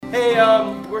Hey,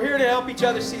 we're here to help each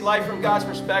other see life from God's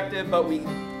perspective, but we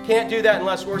can't do that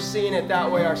unless we're seeing it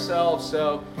that way ourselves.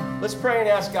 So let's pray and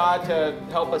ask God to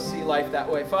help us see life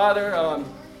that way. Father,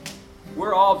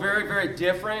 we're all very, very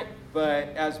different, but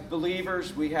as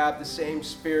believers, we have the same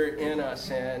Spirit in us.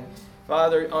 And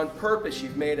Father, on purpose,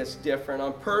 you've made us different.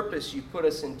 On purpose, you put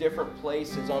us in different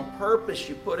places. On purpose,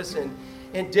 you put us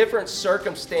in different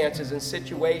circumstances and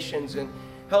situations. And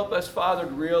help us, Father,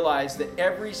 to realize that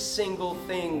every single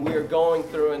thing we are going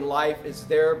through in life is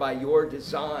there by your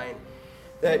design.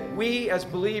 That we as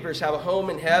believers have a home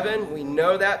in heaven. We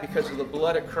know that because of the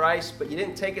blood of Christ, but you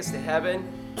didn't take us to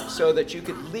heaven so that you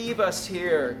could leave us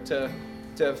here to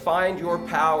find your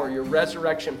power, your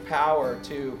resurrection power,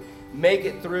 to make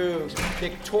it through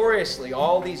victoriously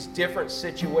all these different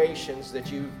situations that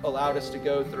you've allowed us to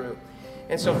go through.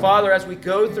 And so, Father, as we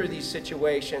go through these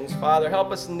situations, Father,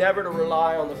 help us never to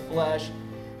rely on the flesh.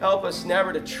 Help us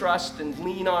never to trust and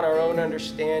lean on our own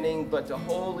understanding, but to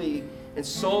wholly and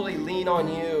solely lean on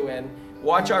you and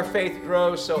watch our faith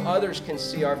grow so others can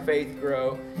see our faith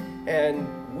grow and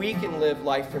we can live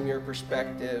life from your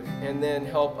perspective and then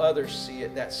help others see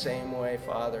it that same way,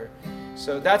 Father.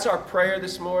 So that's our prayer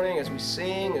this morning as we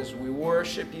sing, as we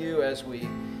worship you, as we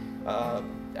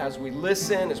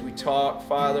listen, as we talk,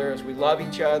 Father, as we love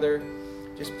each other.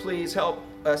 Just please help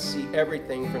us see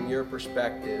everything from your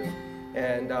perspective,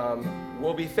 and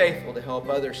we'll be faithful to help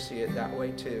others see it that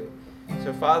way too.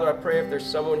 So, Father, I pray if there's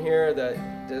someone here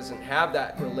that doesn't have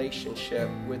that relationship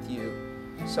with you,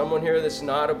 someone here that's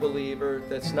not a believer,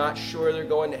 that's not sure they're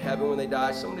going to heaven when they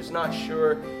die, someone who's not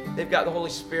sure they've got the Holy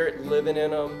Spirit living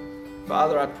in them,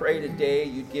 Father, I pray today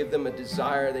you'd give them a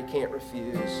desire they can't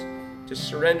refuse, to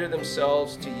surrender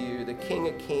themselves to you, the King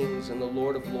of Kings and the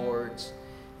Lord of Lords,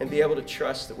 and be able to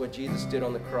trust that what Jesus did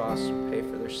on the cross would pay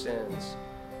for their sins,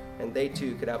 and they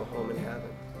too could have a home in heaven.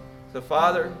 So,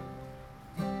 Father,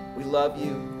 we love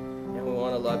you, and we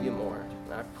want to love you more.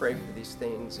 And I pray for these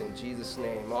things in Jesus'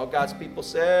 name. All God's people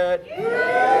said,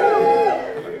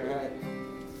 yeah. All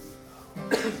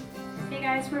right. Hey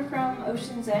guys, we're from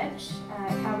Ocean's Edge,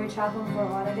 Calvary Chapel in Fort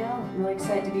Lauderdale. I'm really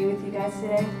excited to be with you guys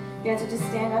today. You guys will just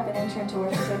stand up and enter into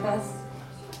worship with us.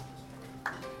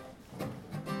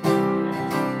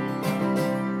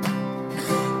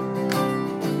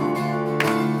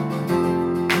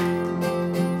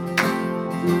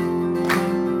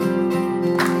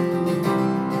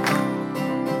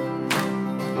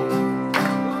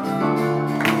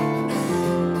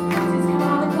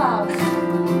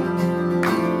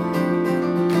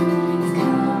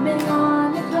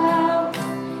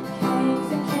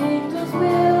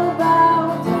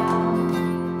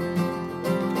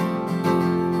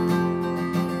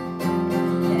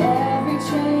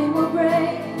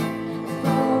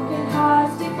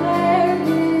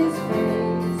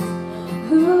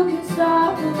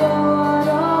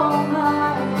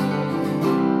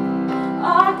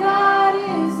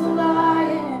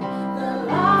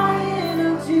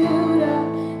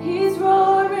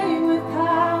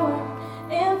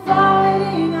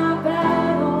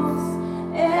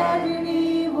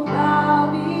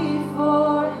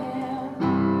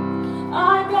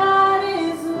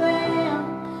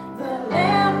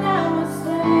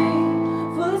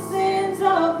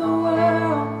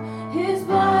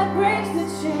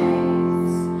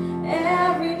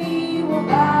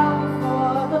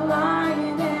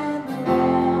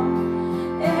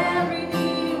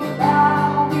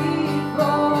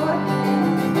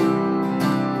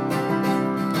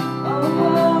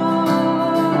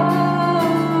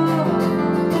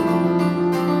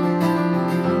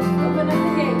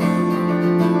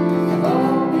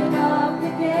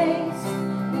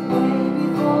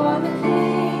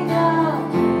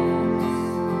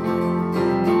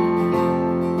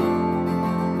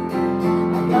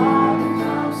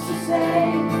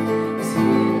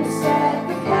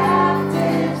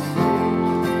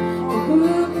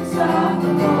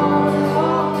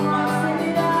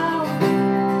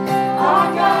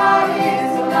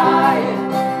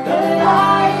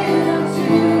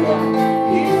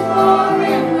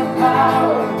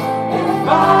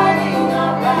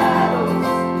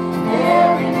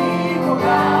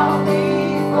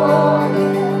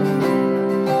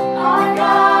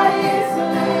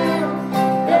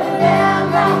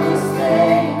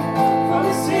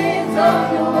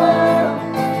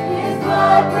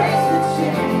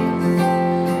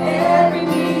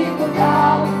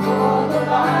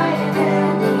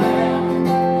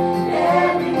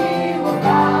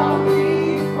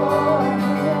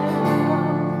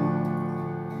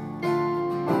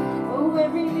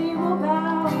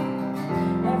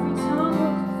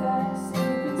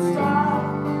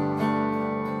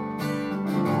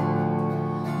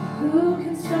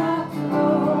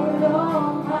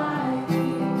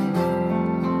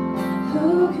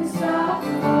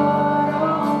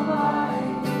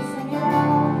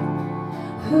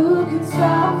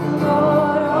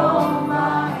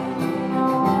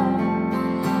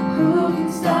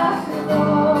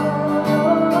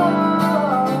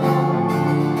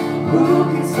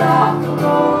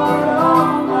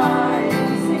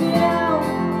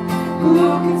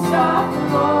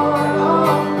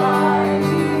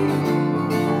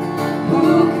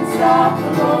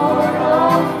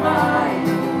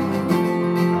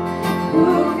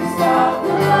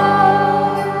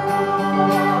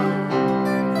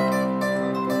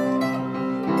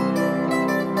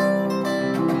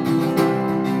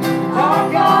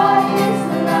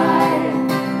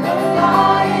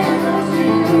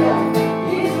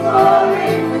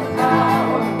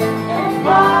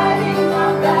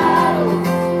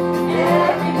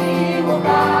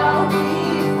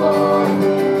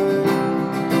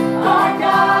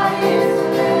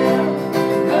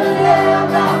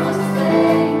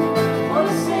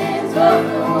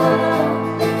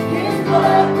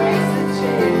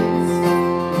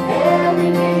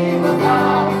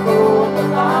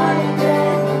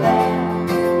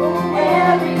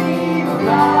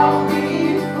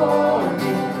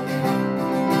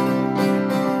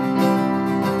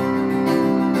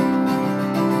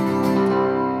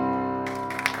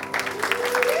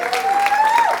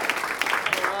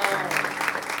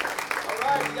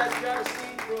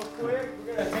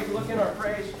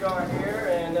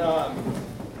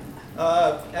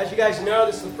 guys know,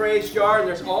 this is the Praise Jar, and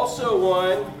there's also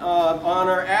one on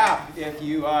our app. If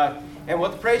you and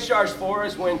what the Praise Jar is for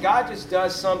is when God just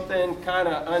does something kind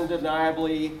of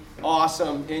undeniably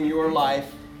awesome in your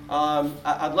life.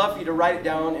 I'd love for you to write it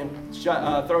down and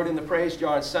throw it in the Praise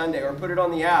Jar on Sunday or put it on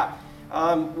the app.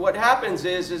 What happens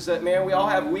is that, man, we all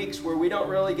have weeks where we don't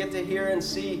really get to hear and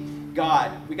see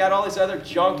God. We got all this other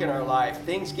junk in our life.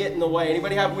 Things get in the way.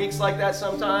 Anybody have weeks like that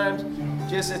sometimes?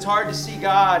 Just it's hard to see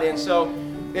God. And so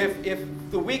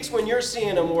if the weeks when you're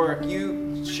seeing Him work,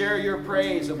 you share your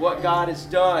praise of what God has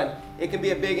done, it can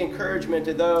be a big encouragement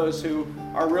to those who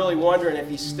are really wondering if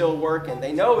He's still working.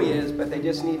 They know He is, but they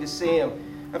just need to see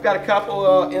Him. I've got a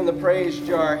couple in the Praise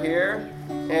Jar here.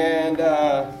 And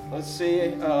let's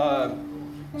see.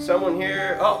 Someone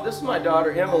here, this is my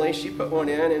daughter Emily. She put one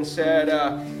in and said,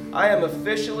 I am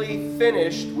officially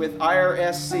finished with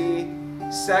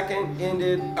IRSC second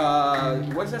ended,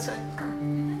 what does that say?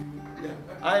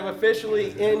 I am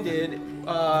officially ended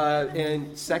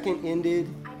and second ended.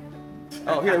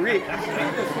 Oh, here, read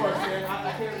this for us, man.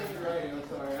 I can't read the writing, I'm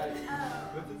sorry.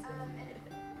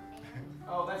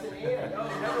 Oh, that's an and. Oh,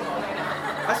 never mind.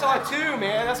 I saw a 2,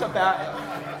 man. That's a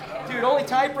bad. Dude, only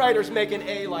typewriters make an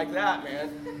A like that,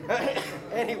 man.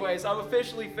 Anyways, I'm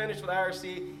officially finished with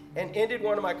IRC and ended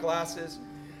one of my classes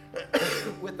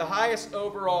with the highest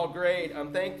overall grade.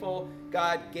 I'm thankful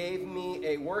God gave me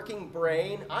a working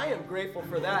brain. I am grateful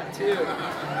for that too.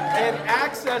 And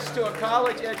access to a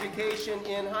college education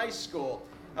in high school.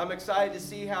 I'm excited to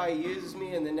see how He uses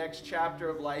me in the next chapter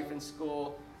of life in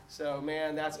school. So,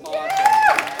 man, that's awesome.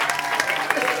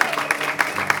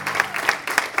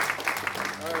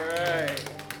 All right.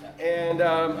 And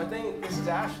I think this is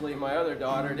Ashley, my other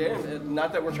daughter.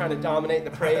 Not that we're trying to dominate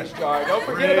the Praise Jar. Don't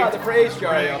forget about the Praise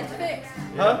Jar. It's fixed.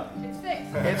 Huh? It's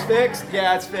fixed. It's fixed?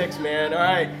 Yeah, it's fixed, man. All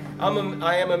right.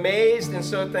 I am amazed and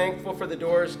so thankful for the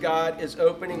doors God is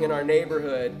opening in our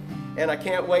neighborhood. And I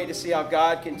can't wait to see how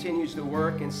God continues to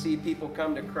work and see people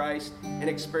come to Christ and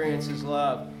experience His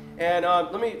love. And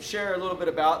let me share a little bit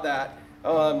about that.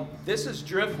 This is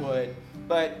Driftwood.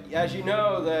 But as you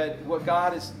know, that what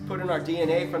God has put in our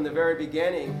DNA from the very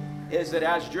beginning is that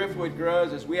as Driftwood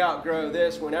grows, as we outgrow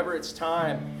this, whenever it's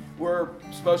time, we're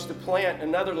supposed to plant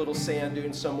another little sand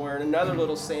dune somewhere and another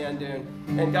little sand dune.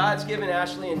 And God's given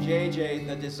Ashley and JJ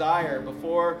the desire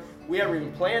before we ever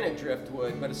even planted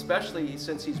Driftwood, but especially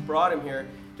since He's brought him here,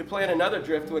 to plant another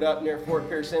Driftwood up near Fort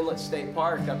Pierce Inlet State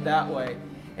Park up that way.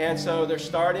 And so they're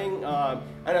starting. I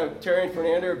know Terry and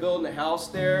Fernando are building a house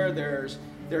there.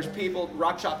 There's people,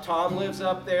 Rock Shop Tom lives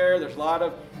up there. There's a lot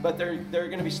of, but they're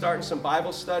going to be starting some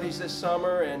Bible studies this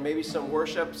summer and maybe some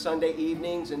worship Sunday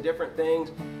evenings and different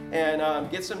things and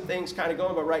get some things kind of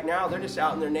going. But right now they're just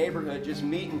out in their neighborhood just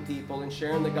meeting people and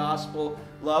sharing the gospel,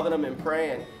 loving them and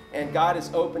praying. And God is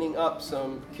opening up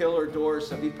some killer doors.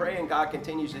 So be praying God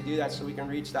continues to do that so we can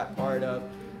reach that part of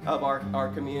our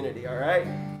community, all right?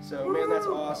 So, man, that's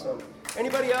awesome.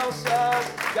 Anybody else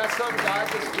got something God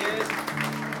just did?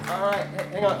 All right,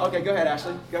 hang on. Okay, go ahead,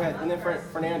 Ashley. Go ahead. And then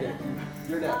Fernando,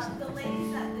 you're next. The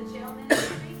ladies at the jail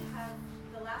ministry have,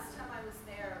 the last time I was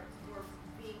there, were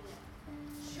being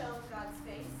shown God's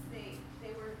face.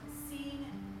 They were seeing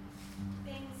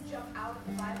things jump out of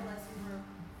the Bible as we were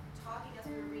talking, as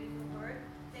we were reading the Word,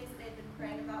 things that they'd been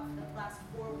praying about for the last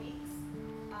 4 weeks.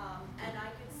 And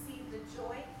I could see the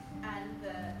joy and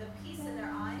the peace in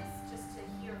their eyes just to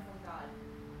hear from God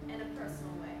in a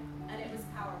personal way. And it was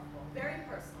powerful. Very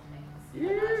personal things.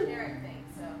 Yeah. Not generic things.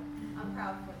 So I'm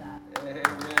proud for that. Amen.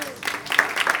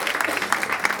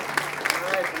 All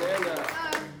right, Amanda.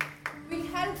 We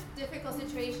had a difficult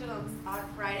situation on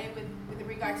Friday with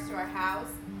regards to our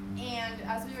house. And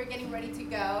as we were getting ready to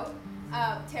go,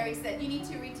 Terry said, you need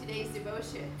to read today's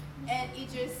devotion. And it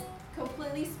just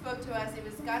completely spoke to us. It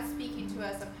was God speaking to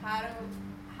us of how to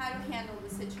handle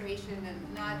the situation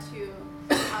and not to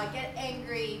get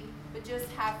angry, but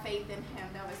just have faith in Him.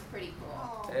 That was pretty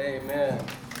cool. Amen.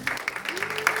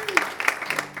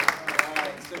 All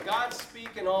right, so God's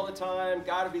speaking all the time.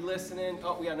 Got to be listening.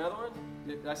 Oh, we got another one?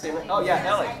 Did I say that? Oh, yeah,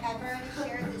 Ellie. I've already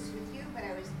shared this with you, but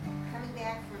I was coming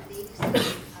back from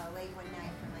babysitting late one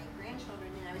night for my grandchildren,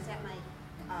 and I was at my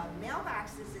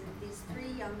mailboxes, and these 3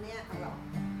 young men, well,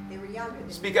 they were younger than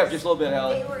me. Speak up just a little bit,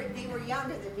 Ellie. They were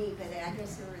younger than me, but I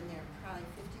guess they were in their probably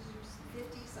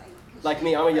 50s. Like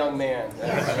me, I'm a young man.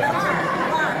 Yes, you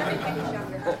are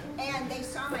younger. And they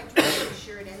saw my Driftwood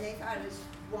shirt, and they thought it was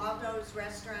Waldo's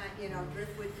restaurant,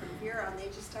 Driftwood from Bureau, and they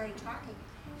just started talking.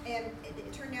 And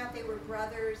it turned out they were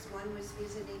brothers. One was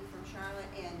visiting from Charlotte,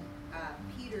 and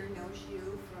Peter knows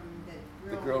you from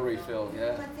the grill refill,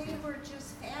 yeah. But they were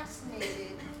just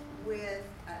fascinated with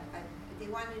They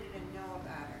wanted to know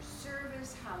about our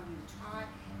service, how you taught,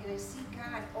 and I see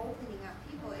God opening up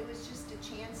people. It was just a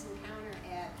chance encounter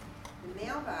at the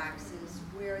mailboxes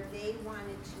where they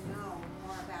wanted to know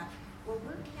more about, well,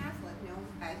 we're Catholic. No,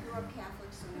 I grew up Catholic,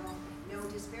 so no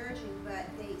disparaging, but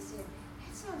they said,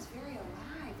 that sounds very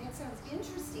alive. That sounds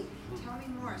interesting. Tell me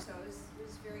more. So it was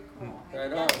very cool. Right I on.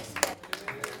 never expected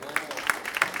it.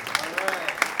 All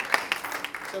right.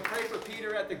 So pray for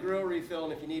Peter at the grill refill,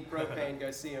 and if you need propane,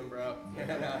 go see him, bro. And,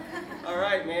 all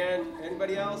right, man.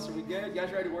 Anybody else? Are we good? You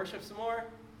guys ready to worship some more?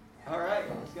 All right.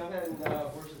 Let's go ahead and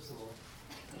worship some more.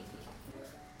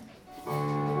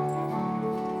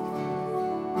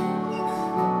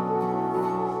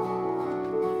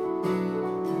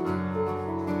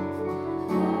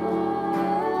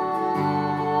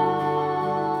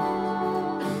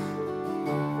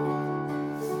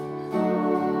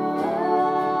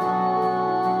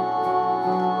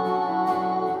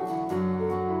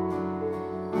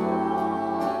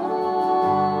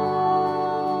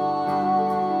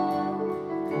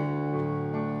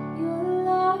 Your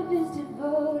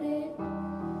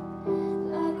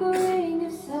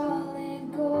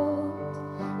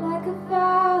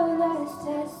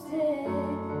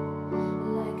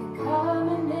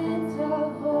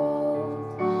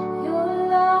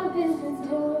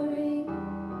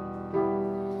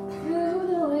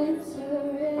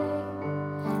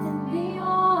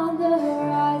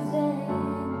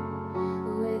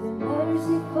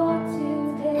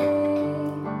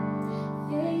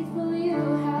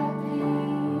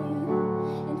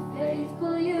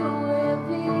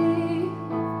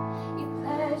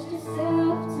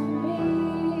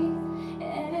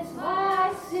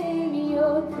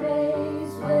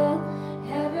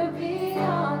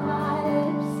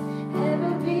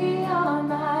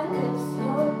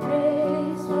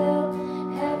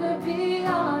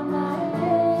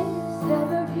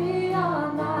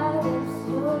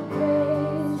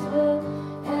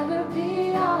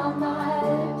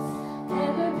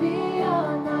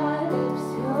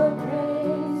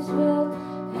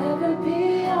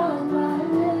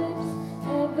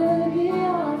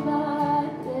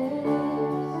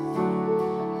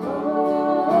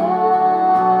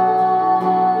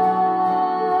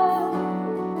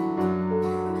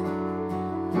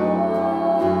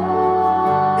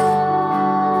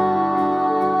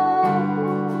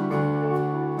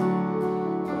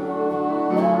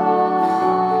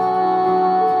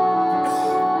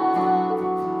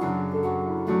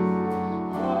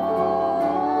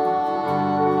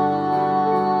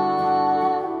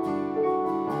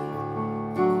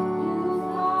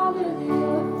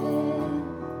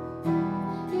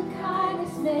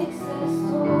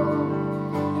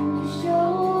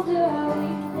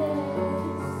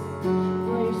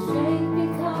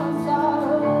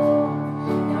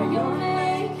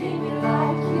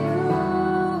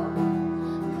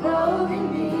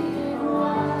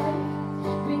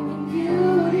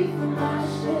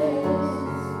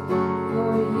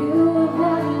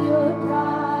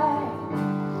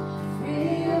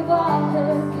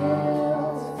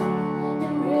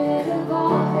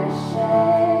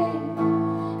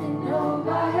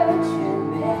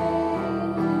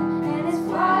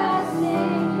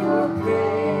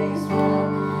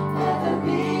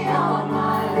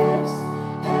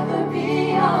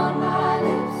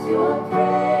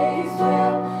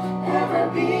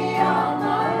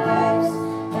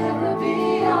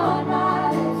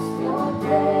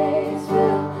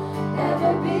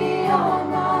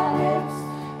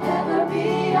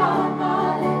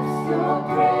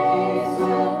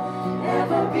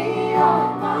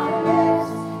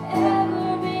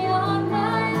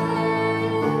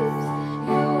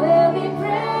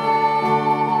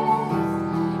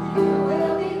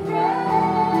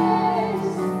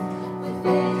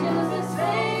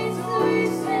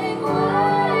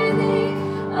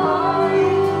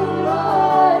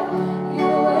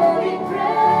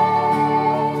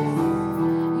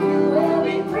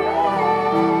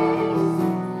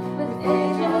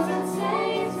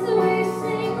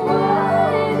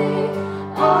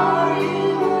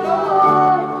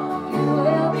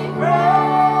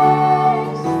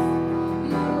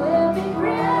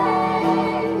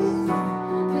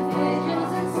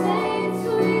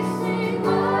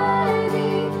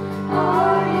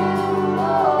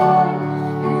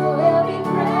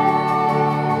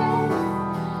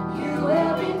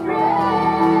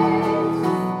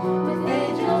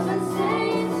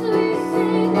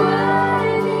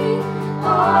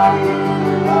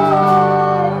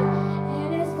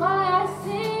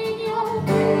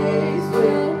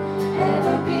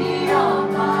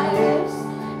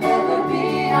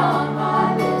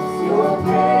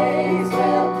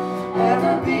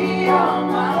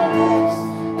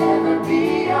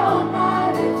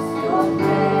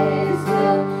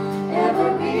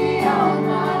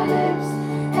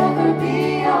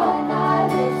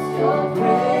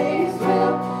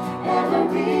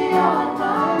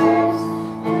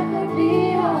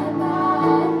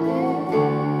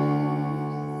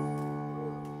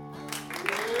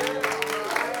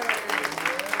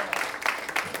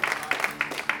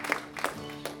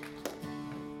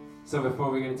So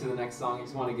before we get into the next song, I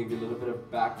just want to give you a little bit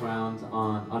of background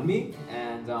on me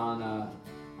and on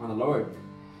the Lord.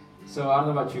 So I don't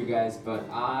know about you guys, but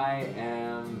I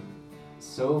am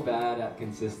so bad at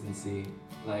consistency.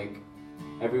 Like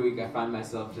every week I find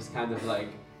myself just kind of like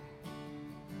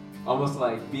almost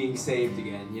like being saved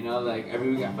again, you know? Like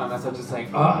every week I find myself just like,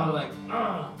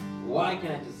 why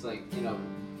can't I just like, you know,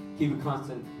 keep a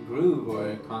constant groove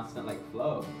or a constant like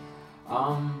flow?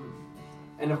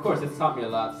 And of course it's taught me a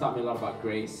lot. It's taught me a lot about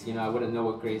grace. You know, I wouldn't know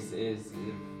what grace is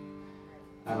if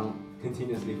I don't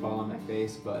continuously fall on my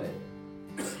face, but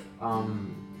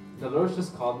the Lord's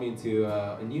just called me into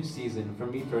a new season for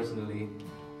me personally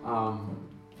of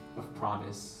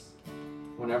promise.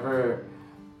 Whenever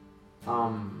you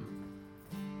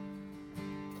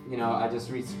know, I just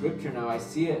read scripture now, I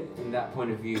see it in that point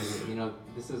of view. You know,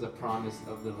 this is a promise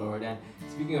of the Lord. And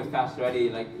speaking of Pastor Eddie,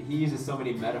 like he uses so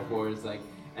many metaphors, like,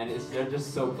 and they're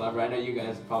just so clever. I know you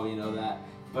guys probably know that.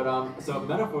 But so a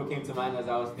metaphor came to mind as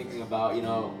I was thinking about, you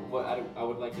know, what I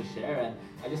would like to share, and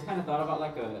I just kind of thought about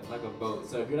like a boat.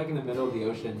 So if you're like in the middle of the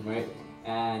ocean, right,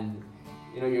 and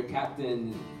you know your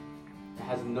captain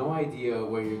has no idea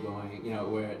where you're going, you know,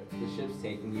 where the ship's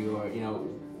taking you, or you know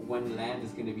when land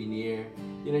is going to be near,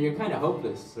 you know, you're kind of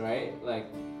hopeless, right? Like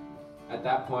at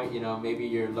that point, you know, maybe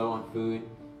you're low on food,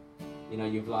 you know,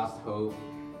 you've lost hope,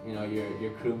 you know,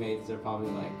 your crewmates are probably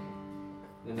like,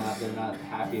 they're not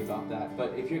happy about that.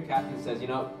 But if your captain says, you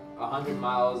know, 100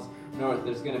 miles north,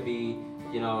 there's going to be,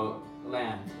 you know,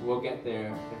 land, we'll get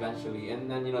there eventually. And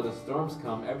then, you know, the storms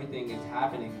come, everything is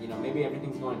happening, you know, maybe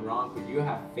everything's going wrong, but you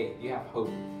have faith, you have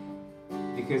hope.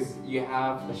 Because you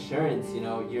have assurance, you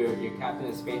know, your captain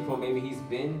is faithful. Maybe he's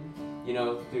been, you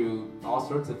know, through all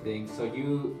sorts of things. So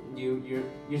you're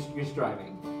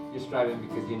striving. You're striving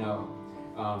because you know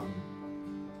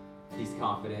he's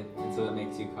confident, and so that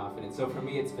makes you confident. So for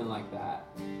me, it's been like that.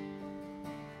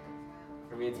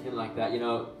 For me, it's been like that. You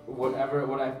know, what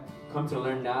I've come to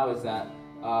learn now is that,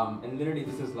 and literally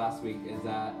this is last week, is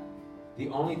that the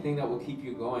only thing that will keep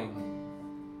you going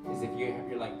is if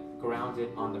you're like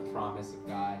grounded on the promise of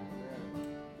God.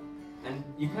 And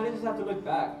you kind of just have to look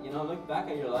back, you know, look back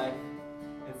at your life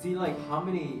and see like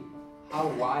how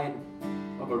wide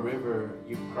of a river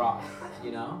you've crossed,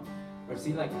 you know? Or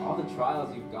see like all the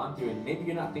trials you've gone through, and maybe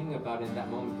you're not thinking about it in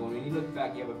that moment, but when you look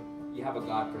back, you have a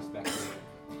God perspective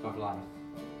of life.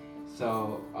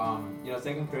 So, you know,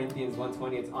 2 Corinthians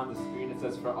 1:20, it's on the screen. It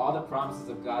says, "For all the promises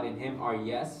of God in Him are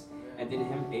yes, and in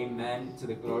Him amen, to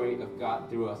the glory of God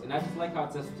through us." And I just like how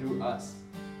it says through us,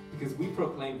 because we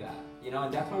proclaim that, you know,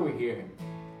 and that's why we're here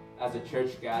as a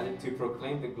church gathered, to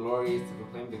proclaim the glories, to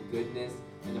proclaim the goodness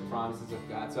and the promises of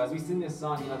God. So as we sing this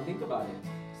song, you know, think about it.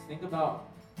 Just think about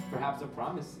perhaps a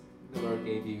promise the Lord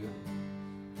gave you.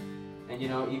 And, you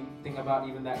know, you think about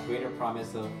even that greater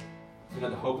promise of, you know,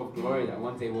 the hope of glory, that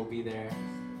one day we'll be there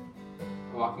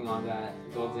walking on that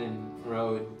golden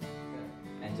road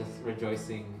and just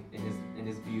rejoicing in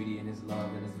His beauty and His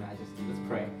love and His majesty. Let's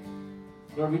pray.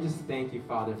 Lord, we just thank you,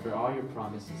 Father, for all your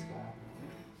promises,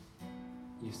 God.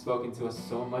 You've spoken to us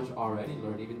so much already,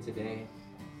 Lord, even today.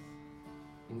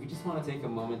 And we just want to take a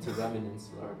moment to reminisce,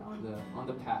 Lord, on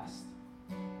the past.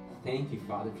 Thank you,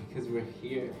 Father, because we're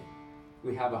here.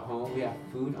 We have a home. We have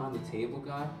food on the table,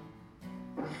 God.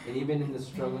 And even in the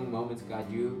struggling moments,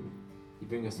 God, you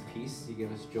bring us peace. You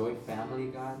give us joy, family,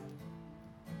 God.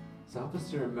 So help us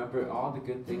to remember all the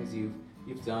good things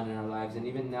you've done in our lives. And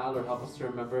even now, Lord, help us to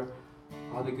remember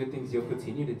all the good things you'll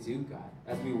continue to do, God.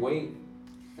 As we wait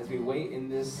in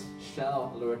this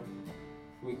shell, Lord,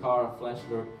 we call our flesh,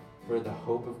 Lord, for the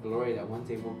hope of glory that one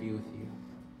day we'll be with you.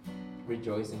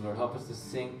 Rejoicing, Lord, help us to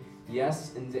sing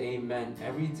yes and amen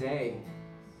every day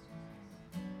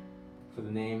for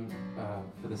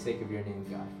the sake of your name,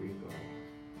 God, for your glory.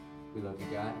 We love you,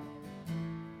 God.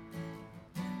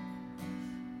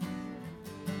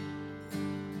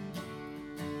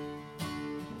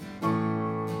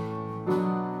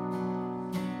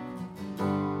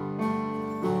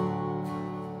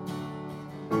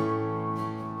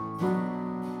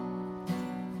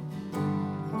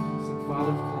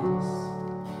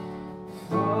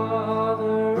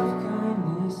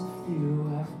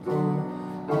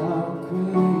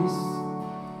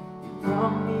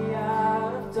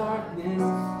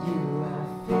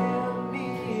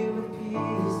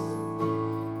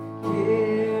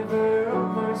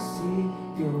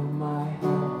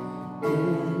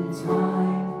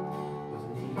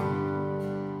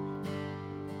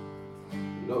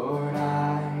 Lord,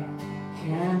 I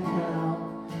can't help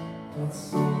but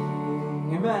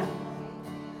sing. Amen.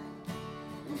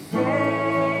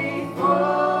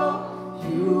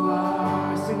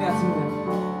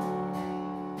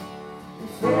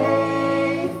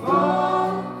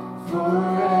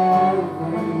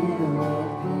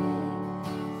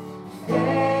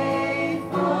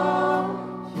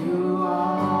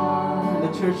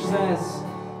 says,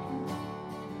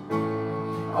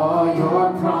 all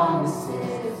your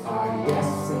promises are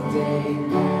yes and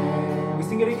amen. We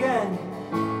sing it again.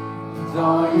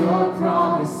 All your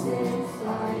promises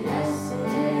are yes and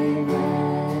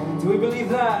amen. Do we believe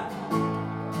that?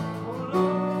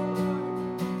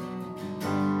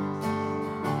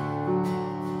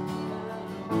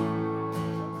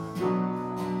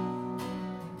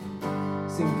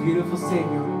 Sing beautiful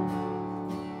Savior.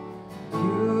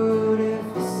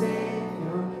 Beautiful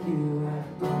Savior, you have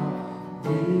brought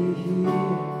me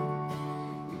here.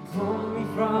 You pulled me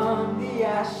from the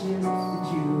ashes, and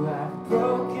you have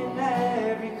broken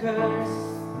every curse.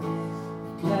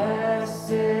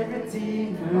 Blessed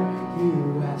Redeemer, you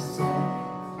have set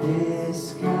this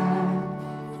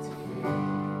captive free.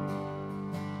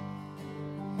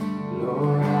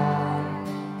 Lord, I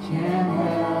can't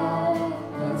help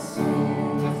but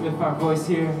sing. Let's lift our voice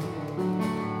here.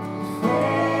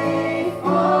 Faithful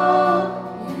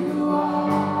you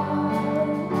are,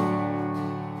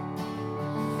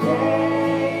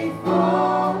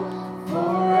 faithful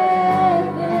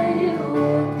forever you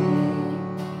will be.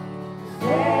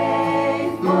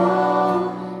 Faithful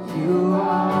you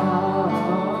are,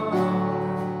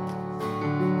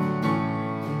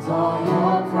 and all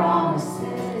your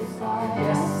promises are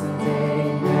yes and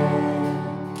amen.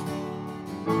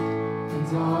 And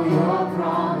all your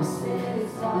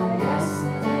promises are yes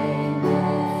and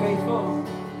amen. Faithful,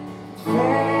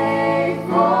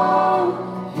 faithful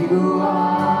you are.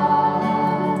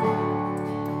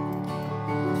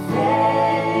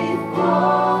 Faithful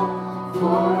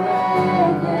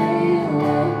forever you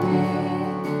will be.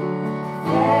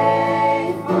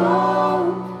 Faithful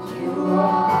you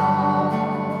are.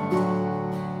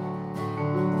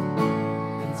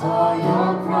 And all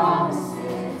your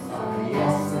promises are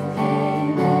yes and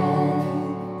amen.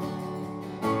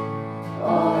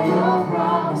 All your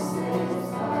promises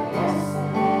are yes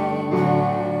and amen.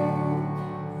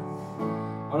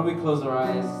 Why don't we close our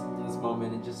eyes in this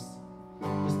moment and just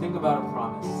think about a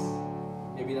promise.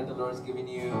 Maybe that the Lord's given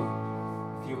you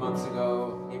a few months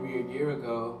ago, maybe a year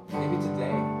ago, maybe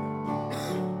today.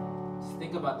 Just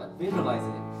think about that. Visualize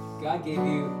it. God gave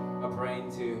you a brain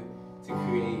to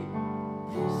create.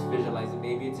 Just visualize it.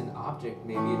 Maybe it's an object,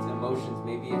 maybe it's emotions,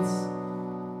 maybe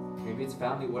it's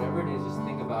family, whatever it is, just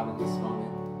think about it in this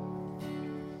moment.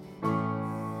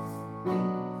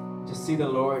 And just see the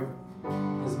Lord,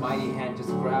 His mighty hand, just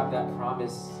grab that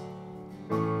promise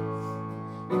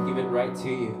and give it right to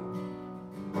you.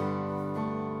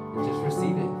 And just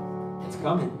receive it. It's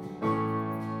coming.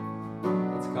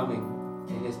 It's coming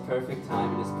in His perfect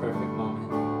time, in His perfect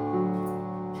moment.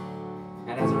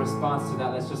 And as a response to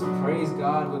that, let's just praise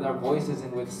God with our voices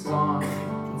and with song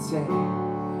and say,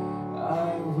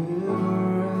 I will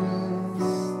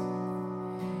rest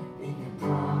in your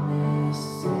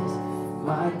promises,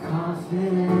 my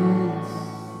confidence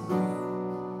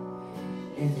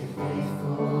in your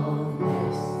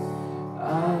faithfulness. I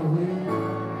will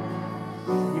rest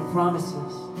in your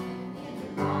promises,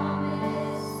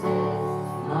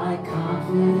 my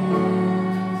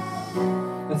confidence.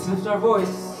 Let's lift our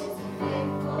voice.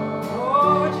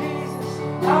 Oh, Jesus,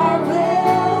 I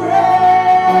will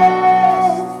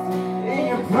rest in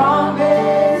your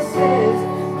promises.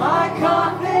 My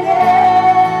confidence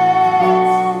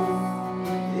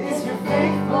is your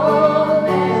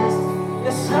faithfulness.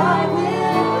 Yes, I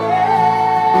will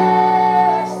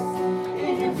rest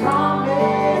in your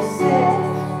promises.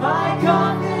 My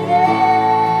confidence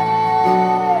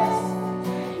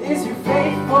is your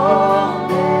faithfulness.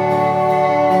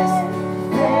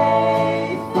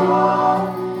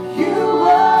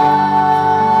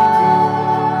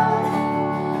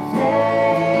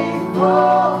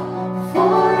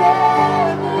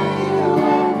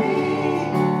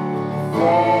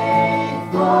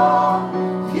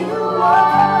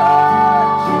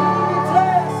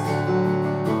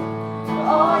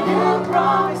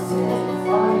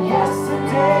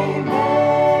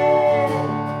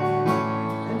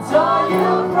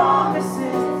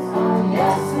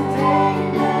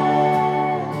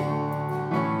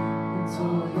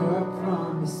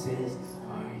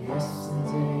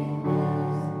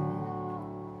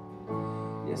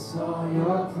 Yes, all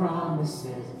your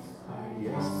promises are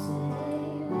yes and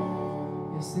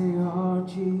amen. Yes, they are,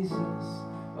 Jesus.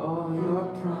 All your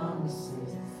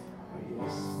promises are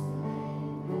yes and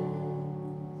amen.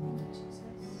 Thank you, Jesus.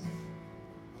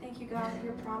 Thank you, God, that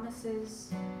your promises,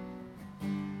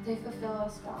 they fulfill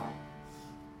us, God.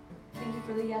 Thank you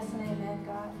for the yes and amen,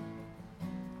 God.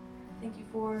 Thank you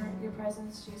for your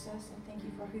presence, Jesus, and thank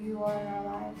you for who you are in our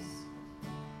lives.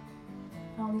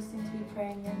 And all these things we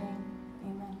pray in your name.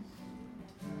 Amen.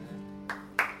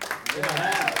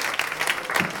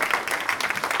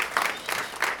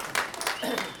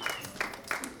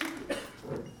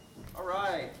 All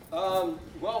right.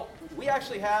 Well, we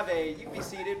actually have you can be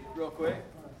seated real quick.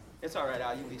 It's all right,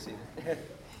 Al, you can be seated.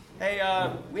 Hey,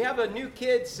 we have a new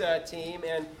kids team,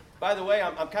 and by the way,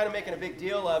 I'm kind of making a big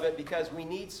deal of it because we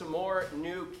need some more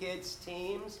new kids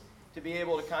teams to be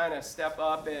able to kind of step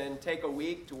up and take a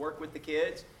week to work with the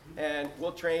kids, and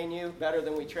we'll train you better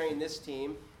than we train this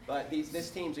team, but this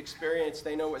team's experienced,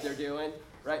 they know what they're doing,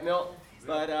 right, Milt?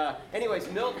 But anyways,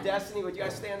 Milt, Destiny, would you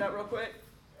guys stand up real quick?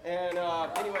 And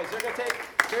anyways, they're going to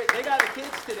they got the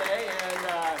kids today,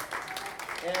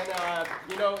 and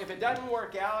you know, if it doesn't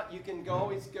work out, you can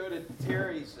always go to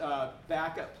Terry's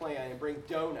backup plan and bring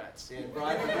donuts and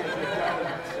bribe the kids with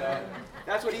donuts. So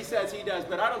that's what he says he does,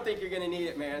 but I don't think you're going to need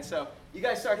it, man. So you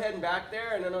guys start heading back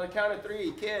there, and then on the count of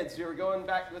 3, kids who are going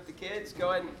back with the kids,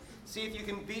 go ahead and see if you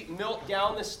can beat Milt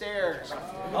down the stairs.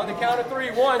 On the count of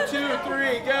 3, 1, 2, 3,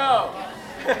 go.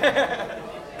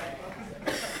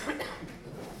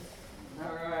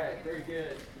 All right, very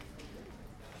good.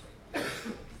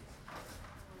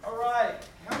 All right,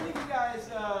 how many of you guys,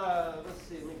 let's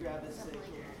see, let me grab this thing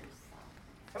here.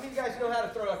 How many of you guys know how to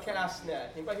throw a cast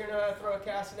net? Anybody here know how to throw a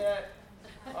cast net?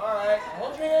 All right,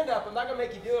 hold your hand up. I'm not going to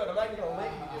make you do it. I'm not even going to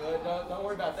make you do it. Don't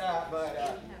worry about that.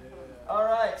 But all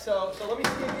right, so let me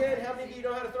see again. How many of you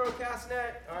know how to throw a cast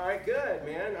net? All right, good,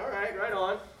 man. All right, right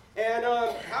on. And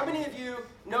how many of you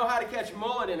know how to catch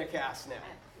mullet in a cast net?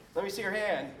 Let me see your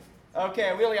hand.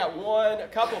 Okay, we only got a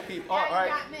couple people. Yeah, All right.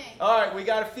 you got me. All right, we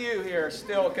got a few here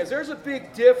still, because there's a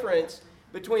big difference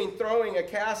between throwing a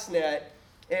cast net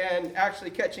and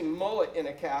actually catching mullet in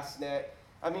a cast net.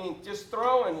 I mean, just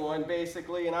throwing one,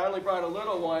 basically, and I only brought a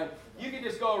little one. You can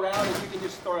just go around and you can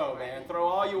just throw, man. Throw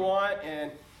all you want,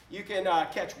 and you can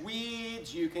catch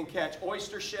weeds, you can catch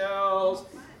oyster shells,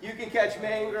 you can catch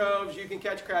mangroves, you can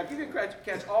catch crabs, you can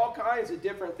catch all kinds of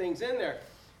different things in there.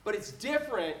 But it's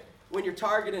different when you're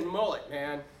targeting mullet,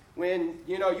 man. When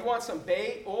you want some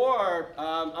bait, or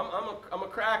I'm a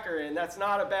cracker, and that's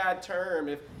not a bad term.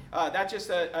 If that's just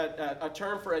a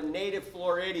term for a native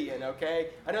Floridian,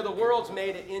 okay? I know the world's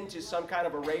made it into some kind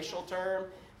of a racial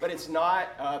term, but it's not.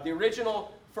 The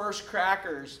original first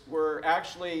crackers were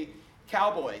actually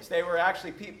cowboys. They were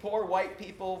actually poor white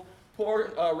people,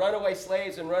 poor runaway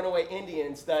slaves and runaway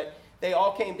Indians that they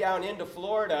all came down into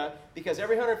Florida because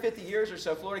every 150 years or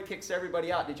so, Florida kicks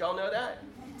everybody out. Did y'all know that?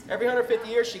 Every 150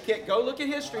 years she kicked, go look at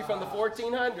history from the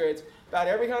 1400s, about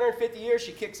every 150 years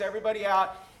she kicks everybody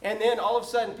out, and then all of a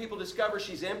sudden people discover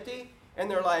she's empty, and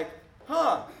they're like,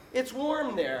 it's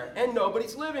warm there, and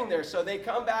nobody's living there, so they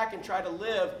come back and try to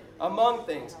live among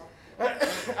things.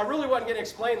 I really wasn't going to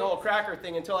explain the whole cracker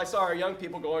thing until I saw our young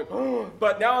people going,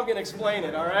 but now I'm going to explain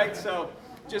it, all right? So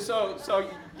just so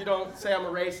you don't say I'm a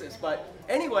racist. But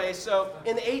anyway, so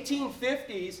in the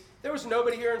 1850s, there was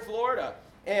nobody here in Florida.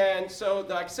 And so,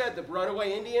 like I said, the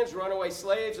runaway Indians, runaway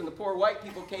slaves, and the poor white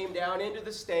people came down into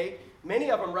the state,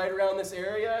 many of them right around this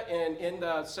area and in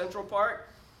the Central Park.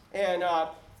 And,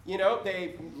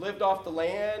 they lived off the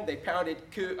land. They pounded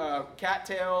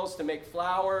cattails to make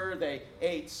flour. They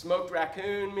ate smoked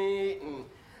raccoon meat and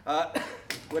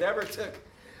whatever it took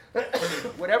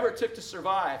to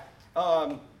survive.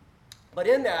 But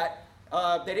in that,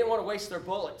 they didn't want to waste their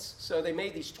bullets. So they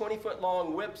made these 20-foot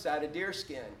long whips out of deer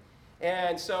skin.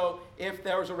 And so if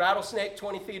there was a rattlesnake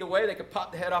 20 feet away, they could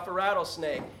pop the head off a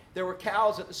rattlesnake. There were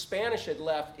cows that the Spanish had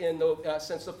left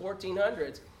since the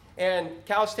 1400s. And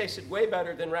cows tasted way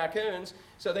better than raccoons,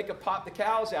 so they could pop the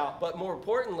cows out. But more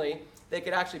importantly, they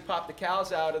could actually pop the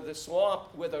cows out of the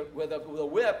swamp with a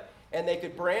whip, and they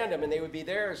could brand them, and they would be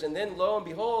theirs. And then, lo and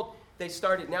behold, they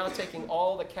started now taking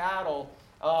all the cattle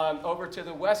over to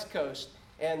the West Coast.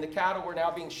 And the cattle were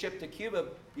now being shipped to Cuba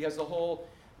because the whole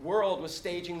world was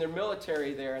staging their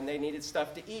military there, and they needed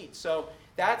stuff to eat. So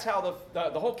that's how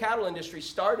the whole cattle industry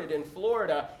started in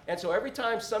Florida. And so every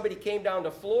time somebody came down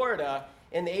to Florida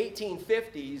in the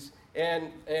 1850s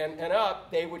and up,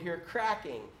 they would hear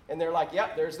cracking. And they're like,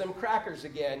 yep, there's them crackers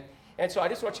again. And so I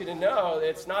just want you to know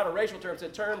it's not a racial term. It's a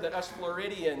term that us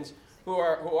Floridians who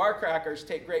are crackers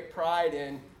take great pride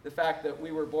in the fact that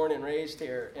we were born and raised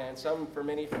here. And some for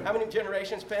many, how many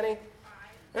generations, Penny?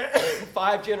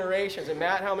 5 generations. And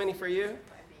Matt, how many for you?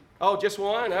 Oh, just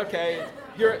one? Okay.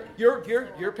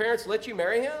 Your parents let you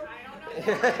marry him?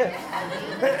 I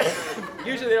don't know.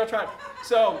 Usually they don't try.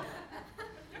 So,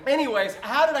 anyways,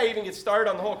 how did I even get started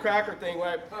on the whole cracker thing?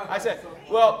 Where I said,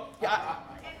 well, A Land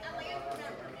Remembered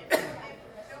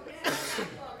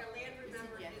is a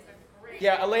great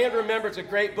Yeah, A Land Remembered is a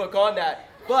great book on that.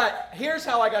 But here's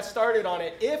how I got started on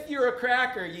it. If you're a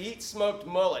cracker, you eat smoked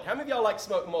mullet. How many of y'all like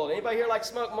smoked mullet? Anybody here like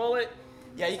smoked mullet?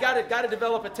 Yeah, you got to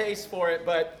develop a taste for it.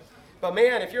 But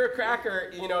man, if you're a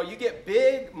cracker, you get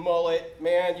big mullet,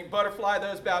 man, you butterfly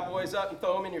those bad boys up and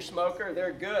throw them in your smoker.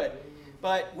 They're good.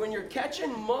 But when you're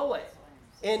catching mullet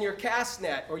in your cast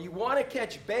net, or you want to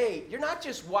catch bait, you're not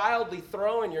just wildly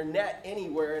throwing your net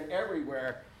anywhere and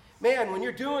everywhere. Man, when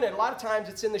you're doing it, a lot of times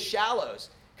it's in the shallows.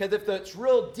 Because if it's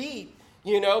real deep,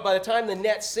 by the time the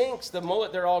net sinks, the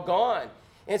mullet, they're all gone.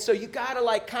 And so you got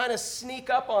to kind of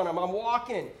sneak up on them. I'm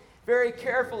walking very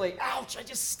carefully. Ouch, I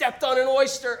just stepped on an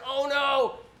oyster. Oh,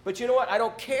 no. But you know what? I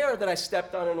don't care that I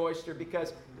stepped on an oyster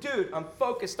because, dude, I'm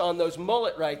focused on those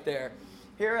mullet right there.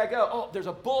 Here I go. Oh, there's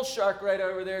a bull shark right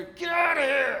over there. Get out of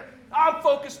here. I'm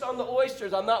focused on the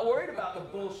oysters. I'm not worried about the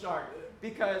bull shark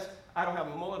because I don't have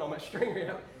a mullet on my string right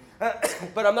now.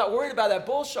 But I'm not worried about that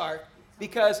bull shark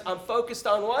because I'm focused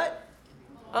on what?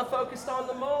 I'm focused on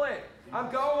the mullet.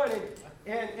 I'm going,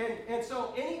 and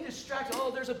so any distraction,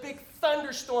 oh, there's a big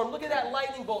thunderstorm. Look at that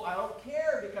lightning bolt. I don't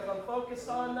care because I'm focused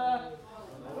on the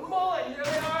mullet. And there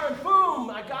they are, and boom,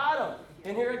 I got them.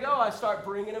 And here I go. I start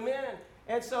bringing them in.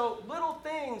 And so little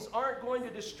things aren't going to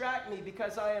distract me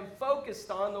because I am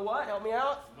focused on the what? Help me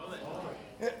out?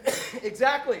 Mullet.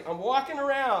 Exactly. I'm walking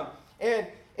around, and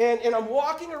I'm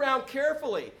walking around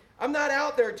carefully. I'm not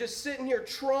out there just sitting here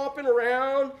tromping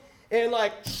around and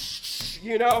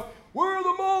where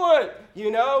the mullet?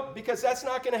 Because that's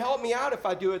not going to help me out if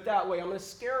I do it that way. I'm going to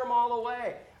scare them all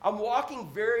away. I'm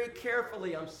walking very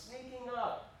carefully. I'm sneaking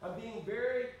up. I'm being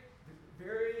very,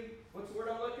 very, what's the word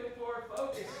I'm looking for?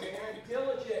 Focused, man,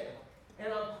 diligent.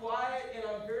 And I'm quiet, and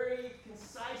I'm very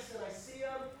concise, and I see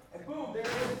them, and boom, there it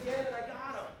is again, and I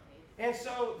got them. And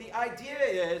so the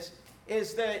idea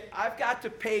is that I've got to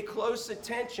pay close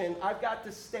attention. I've got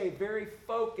to stay very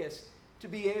focused to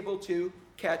be able to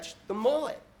catch the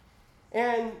mullet.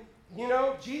 And,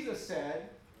 Jesus said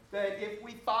that if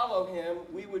we follow him,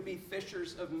 we would be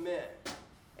fishers of men.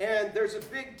 And there's a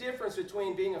big difference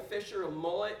between being a fisher of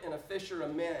mullet and a fisher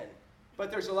of men.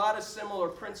 But there's a lot of similar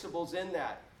principles in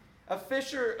that. A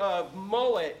fisher of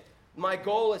mullet, my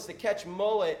goal is to catch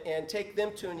mullet and take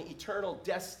them to an eternal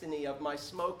destiny of my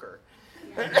smoker.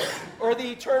 Or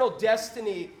the eternal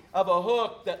destiny of a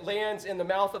hook that lands in the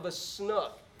mouth of a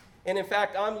snook. And in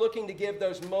fact, I'm looking to give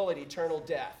those mullet eternal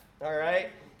death, all right?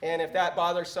 And if that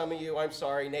bothers some of you, I'm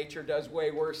sorry. Nature does way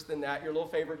worse than that. Your little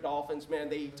favorite dolphins, man,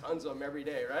 they eat tons of them every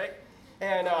day, right?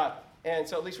 And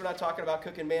so at least we're not talking about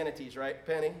cooking manatees, right,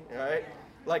 Penny? All right?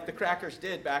 Like the crackers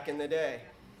did back in the day.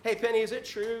 Hey, Penny, is it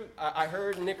true? I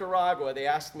heard in Nicaragua, they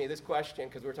asked me this question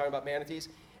because we were talking about manatees.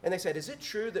 And they said, is it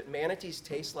true that manatees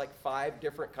taste like 5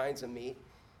 different kinds of meat?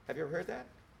 Have you ever heard that?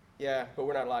 Yeah, but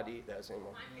we're not allowed to eat those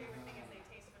anymore. My favorite thing is they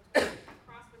taste a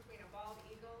cross between a bald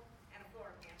eagle and a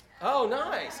Florida panther. Oh,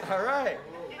 nice. All right.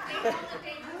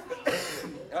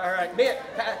 All right. Man,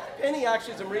 Penny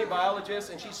actually is a marine biologist,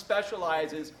 and she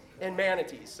specializes in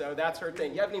manatees. So that's her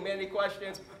thing. You have any manatee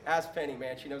questions? Ask Penny,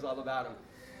 man. She knows all about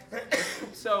them.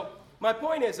 So my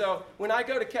point is, though, when I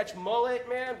go to catch mullet,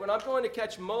 man, when I'm going to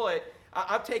catch mullet,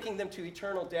 I'm taking them to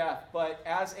eternal death. But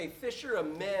as a fisher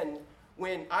of men,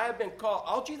 when I have been called,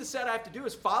 all Jesus said I have to do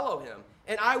is follow him,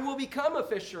 and I will become a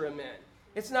fisher of men.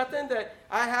 It's nothing that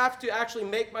I have to actually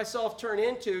make myself turn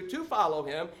into to follow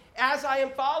him. As I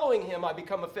am following him, I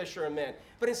become a fisher of men.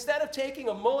 But instead of taking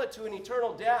a mullet to an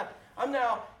eternal death, I'm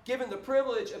now given the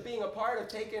privilege of being a part of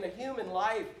taking a human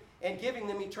life and giving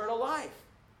them eternal life.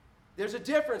 There's a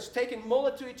difference, taking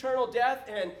mullet to eternal death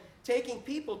and taking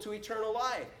people to eternal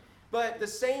life. But the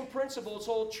same principles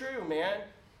hold true, man.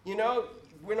 You know,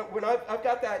 when I've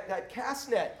got that cast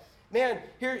net, man,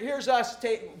 here's us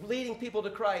leading people to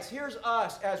Christ. Here's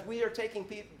us as we are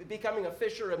becoming a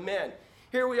fisher of men.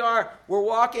 Here we are, we're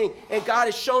walking, and God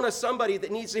has shown us somebody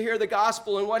that needs to hear the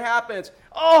gospel, and what happens?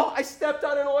 Oh, I stepped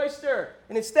on an oyster.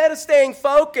 And instead of staying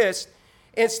focused,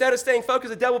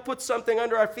 the devil puts something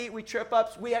under our feet, we trip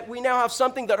up. We now have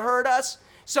something that hurt us,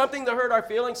 something that hurt our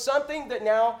feelings, something that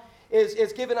now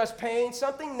is giving us pain,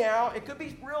 something now, it could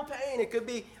be real pain, it could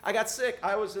be, I got sick,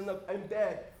 I was in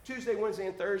bed Tuesday, Wednesday,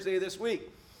 and Thursday this week.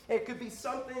 It could be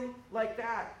something like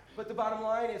that. But the bottom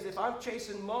line is, if I'm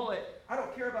chasing mullet, I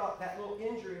don't care about that little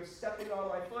injury of stepping on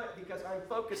my foot because I'm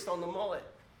focused on the mullet.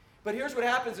 But here's what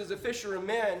happens as a fisher of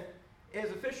men.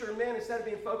 Instead of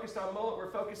being focused on mullet,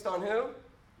 we're focused on who?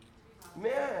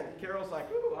 Men. Carol's like,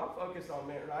 ooh, I'm focused on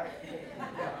men, right?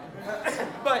 Yeah.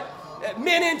 But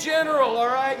men in general, all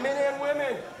right? Men and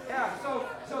women. Yeah, so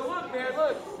look, man,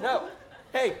 look. No.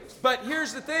 Hey, but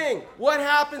here's the thing. What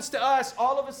happens to us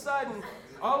all of a sudden,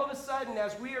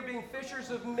 as we are being fishers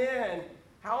of men,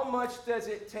 How much does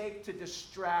it take to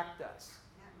distract us?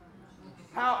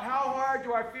 How hard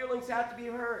do our feelings have to be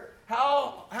hurt?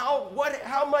 How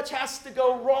much has to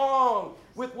go wrong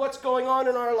with what's going on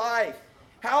in our life?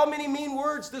 How many mean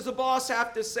words does the boss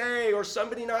have to say or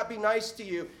somebody not be nice to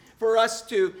you for us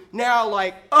to now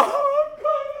like, oh,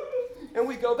 God, and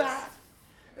we go back?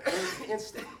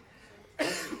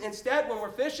 Instead, when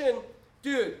we're fishing,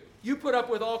 dude, you put up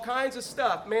with all kinds of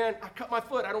stuff. Man, I cut my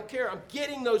foot. I don't care. I'm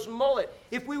getting those mullet.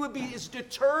 If we would be as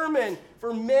determined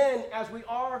for men as we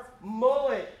are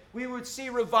mullet, we would see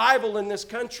revival in this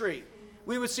country.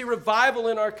 We would see revival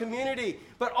in our community.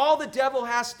 But all the devil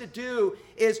has to do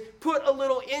is put a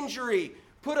little injury,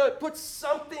 put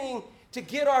something to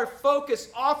get our focus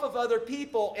off of other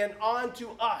people and onto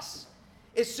us.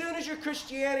 As soon as your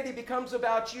Christianity becomes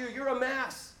about you, you're a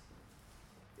mess.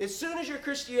 As soon as your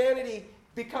Christianity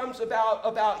becomes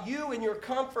about you and your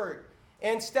comfort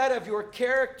instead of your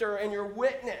character and your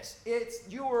witness,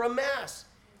 you are a mess.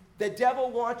 The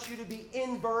devil wants you to be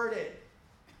inverted,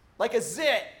 like a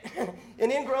zit,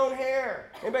 an ingrown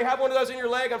hair. Anybody have one of those in your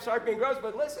leg? I'm sorry for being gross,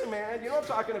 but listen, man, you know what I'm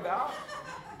talking about.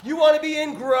 You want to be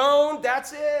ingrown?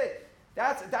 That's it.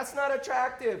 That's not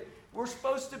attractive. We're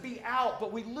supposed to be out,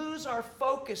 but we lose our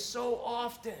focus so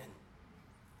often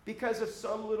because of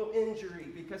some little injury,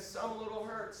 because some little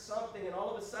hurt, something, and all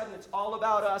of a sudden it's all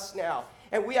about us now.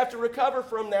 And we have to recover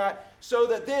from that so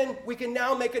that then we can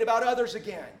now make it about others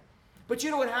again. But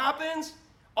you know what happens?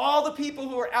 All the people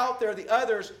who are out there, the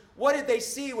others, what did they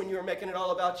see when you were making it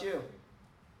all about you?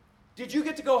 Did you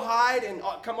get to go hide and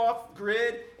come off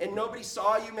grid and nobody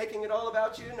saw you making it all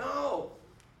about you? No.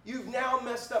 You've now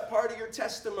messed up part of your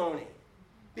testimony.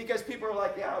 Because people are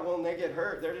like, yeah, well, when they get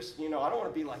hurt, they're just, I don't want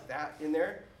to be like that in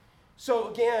there. So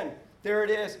again, there it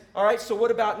is. All right, so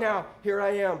what about now? Here I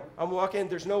am. I'm walking.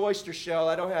 There's no oyster shell.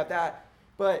 I don't have that.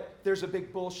 But there's a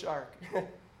big bull shark.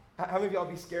 How many of y'all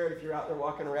be scared if you're out there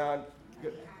walking around?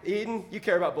 Eden, you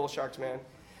care about bull sharks, man.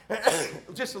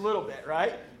 Just a little bit,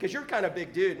 right? Because you're kind of a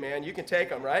big dude, man. You can take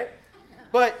them, right?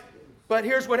 But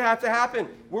here's what has to happen.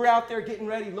 We're out there getting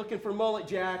ready, looking for mullet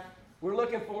jack. We're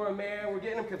looking for him, man. We're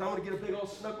getting him because I'm going to get a big old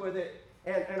snook with it.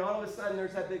 And all of a sudden,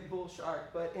 there's that big bull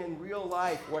shark. But in real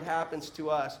life, what happens to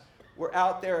us? We're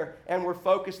out there, and we're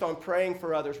focused on praying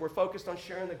for others. We're focused on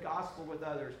sharing the gospel with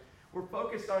others. We're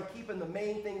focused on keeping the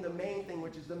main thing,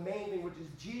 which is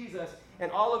Jesus.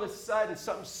 And all of a sudden,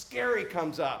 something scary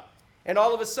comes up. And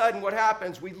all of a sudden, what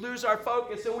happens? We lose our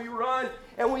focus, and we run,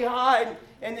 and we hide.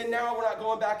 And then now we're not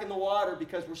going back in the water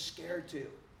because we're scared to.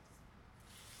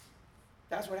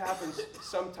 That's what happens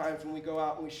sometimes when we go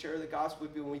out and we share the gospel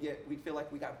with people and we feel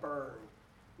like we got burned.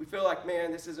 We feel like,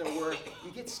 man, this isn't working.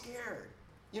 You get scared.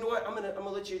 You know what? I'm gonna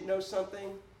let you know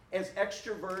something. As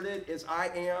extroverted as I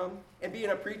am, and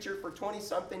being a preacher for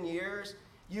 20-something years,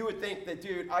 you would think that,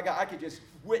 dude, I could just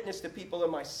witness to people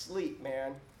in my sleep,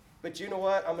 man. But you know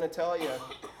what? I'm going to tell you,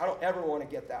 I don't ever want to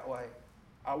get that way.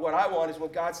 What I want is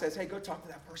when God says, hey, go talk to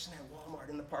that person at Walmart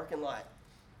in the parking lot.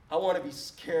 I want to be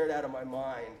scared out of my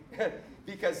mind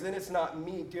because then it's not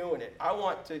me doing it. I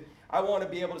want to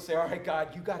be able to say, all right,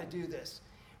 God, you got to do this.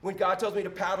 When God tells me to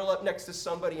paddle up next to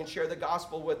somebody and share the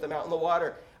gospel with them out in the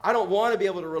water, I don't want to be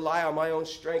able to rely on my own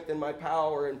strength and my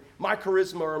power and my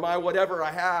charisma or my whatever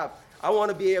I have. I want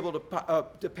to be able to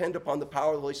depend upon the power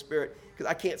of the Holy Spirit because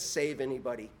I can't save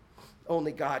anybody.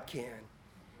 Only God can.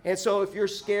 And so if you're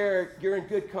scared, you're in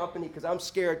good company because I'm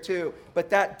scared too. But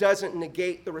that doesn't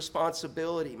negate the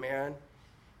responsibility, man.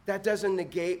 That doesn't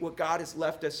negate what God has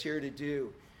left us here to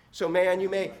do. So, man, you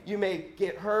may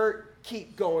get hurt,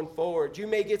 keep going forward. You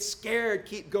may get scared,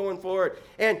 keep going forward.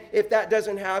 And if that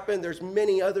doesn't happen, there's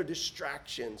many other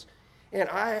distractions. And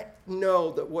I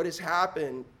know that what has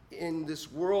happened in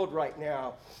this world right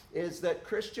now is that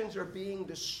Christians are being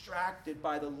distracted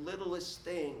by the littlest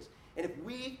things. And if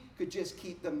we could just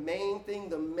keep the main thing,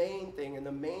 and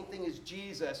the main thing is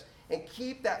Jesus, and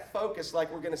keep that focus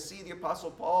like we're going to see the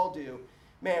Apostle Paul do,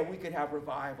 man, we could have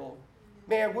revival.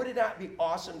 Man, would it not be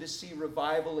awesome to see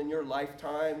revival in your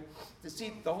lifetime? To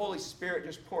see the Holy Spirit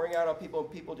just pouring out on people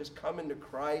and people just coming to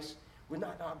Christ? Would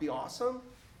that not be awesome?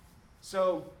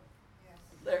 So,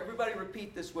 everybody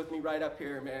repeat this with me right up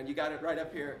here, man. You got it right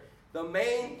up here. The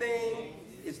main thing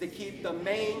is to keep the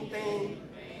main thing.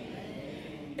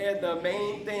 And the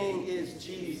main thing is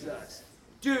Jesus.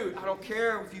 Dude, I don't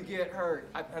care if you get hurt.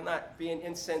 I'm not being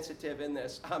insensitive in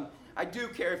this. I do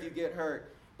care if you get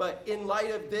hurt. But in light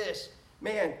of this,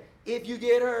 man, if you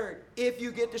get hurt, if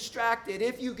you get distracted,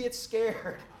 if you get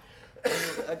scared,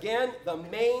 again, the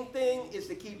main thing is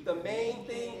to keep the main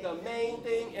thing,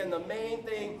 and the main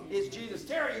thing is Jesus.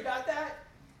 Terry, you got that?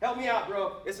 Help me out,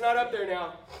 bro. It's not up there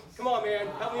now. Come on, man.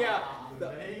 Help me out. The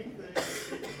main thing is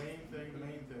Jesus.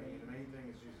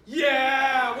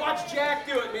 Yeah! Watch Jack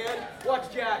do it, man.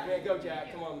 Watch Jack, man. Go,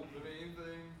 Jack. Come on. The main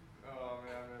thing, oh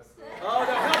man, I messed up. Oh,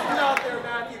 no. Help him out there,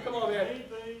 Matthew. Come on, The man. main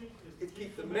thing is It's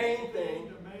keep the main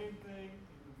thing. The main thing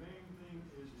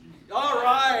is Jesus. All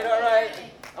right.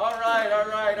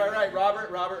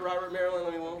 Robert, Marilyn,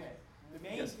 let me move. The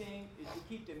main Yes. thing is to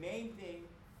keep the main thing,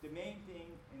 and the main thing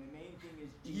is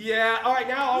Jesus. Yeah, all right,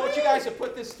 now I want you guys to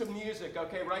put this to music,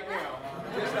 okay, right now.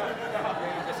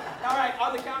 All right,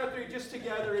 on the count of three, just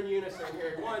together in unison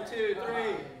here. 1, 2, 3.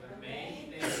 The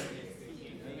main thing is to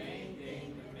keep the main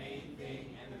thing,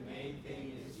 and the main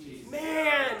thing is Jesus.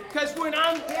 Man, because when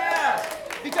I'm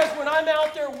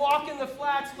out there walking the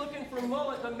flats looking for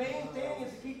mullet, the main thing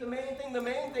is to keep the main thing, and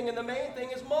the main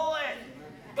thing is mullet.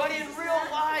 But in real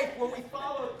life, when we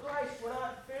follow Christ, we're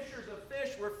not fishers of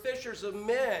fish, we're fishers of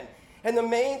men. And the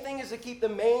main thing is to keep the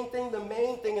main thing,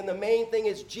 and the main thing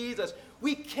is Jesus.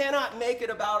 We cannot make it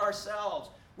about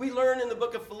ourselves. We learn in the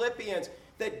book of Philippians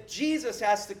that Jesus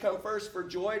has to come first for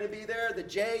joy to be there. The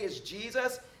J is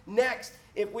Jesus. Next,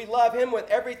 if we love him with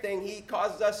everything, he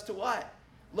causes us to what?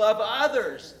 Love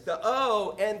others, the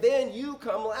O, and then you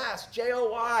come last,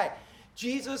 J-O-Y.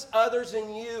 Jesus, others,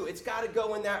 and you. It's got to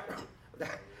go in that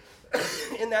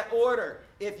in that order.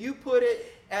 If you put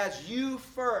it as you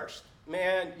first,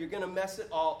 man, you're going to mess it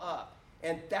all up.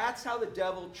 And that's how the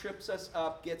devil trips us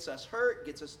up, gets us hurt,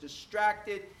 gets us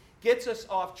distracted, gets us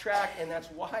off track, and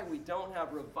that's why we don't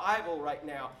have revival right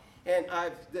now. And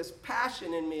I've this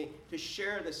passion in me to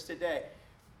share this today.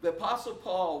 The Apostle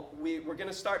Paul, we're going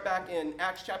to start back in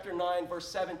Acts chapter 9, verse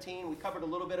 17. We covered a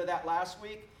little bit of that last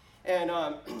week. And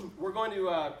we're going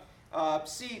to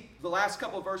see the last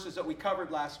couple of verses that we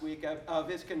covered last week of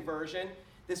his conversion.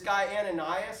 This guy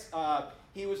Ananias,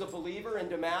 he was a believer in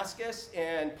Damascus,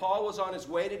 and Paul was on his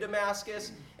way to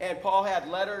Damascus, and Paul had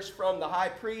letters from the high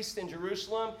priest in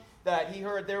Jerusalem that he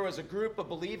heard there was a group of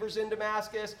believers in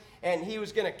Damascus, and he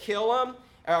was going to kill them,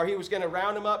 or he was going to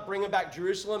round them up, bring them back to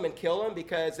Jerusalem and kill them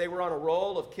because they were on a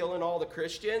roll of killing all the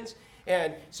Christians.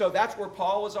 And so that's where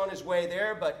Paul was on his way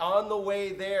there. But on the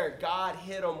way there, God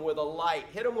hit him with a light,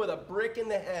 hit him with a brick in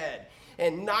the head,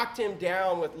 and knocked him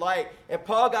down with light. And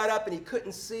Paul got up and he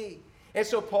couldn't see. And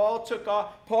so Paul took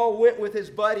off. Paul went with his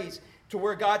buddies to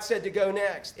where God said to go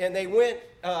next. And they went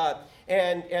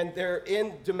and they're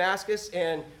in Damascus.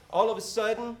 And all of a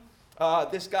sudden,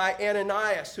 this guy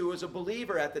Ananias, who was a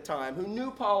believer at the time, who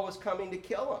knew Paul was coming to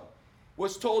kill him,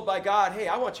 was told by God, hey,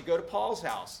 I want you to go to Paul's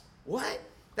house. What?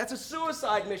 That's a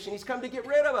suicide mission. He's come to get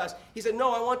rid of us. He said,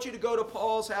 no, I want you to go to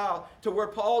Paul's house, to where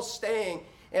Paul's staying,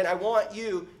 and I want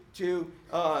you to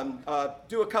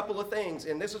do a couple of things.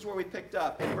 And this is where we picked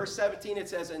up. In verse 17, it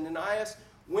says, and Ananias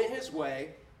went his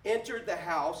way, entered the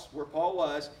house where Paul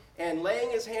was, and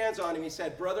laying his hands on him, he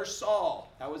said, Brother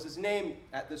Saul, that was his name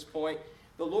at this point,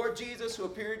 the Lord Jesus, who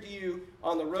appeared to you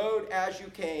on the road as you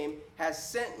came,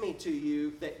 has sent me to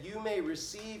you that you may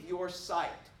receive your sight.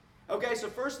 Okay, so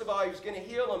first of all, he was going to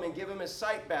heal him and give him his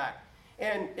sight back.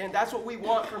 And that's what we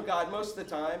want from God most of the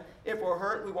time. If we're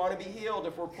hurt, we want to be healed.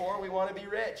 If we're poor, we want to be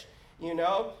rich. You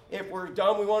know, if we're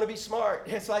dumb, we want to be smart.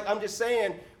 It's like, I'm just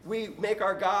saying, we make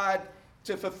our God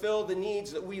to fulfill the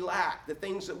needs that we lack, the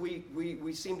things that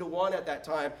we seem to want at that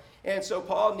time. And so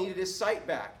Paul needed his sight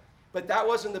back. But that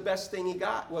wasn't the best thing he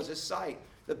got, was his sight.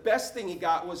 The best thing he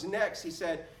got was next. He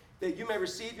said, that you may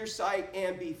receive your sight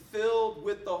and be filled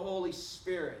with the Holy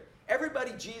Spirit.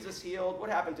 Everybody Jesus healed, what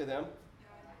happened to them?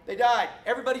 They died.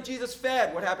 Everybody Jesus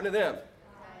fed, what happened to them?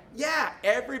 Yeah,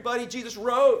 everybody Jesus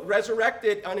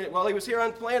resurrected while he was here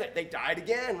on the planet. They died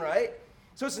again, right?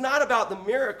 So it's not about the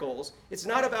miracles. It's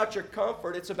not about your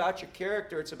comfort. It's about your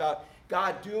character. It's about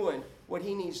God doing what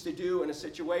he needs to do in a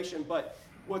situation. But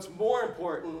what's more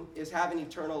important is having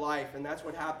eternal life. And that's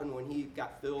what happened when he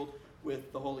got filled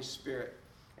with the Holy Spirit.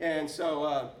 And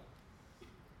so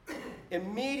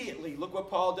immediately, look what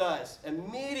Paul does.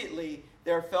 Immediately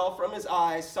there fell from his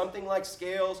eyes something like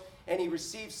scales, and he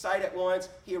received sight at once.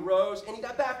 He arose, and he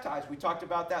got baptized. We talked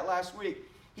about that last week.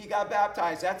 He got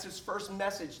baptized. That's his first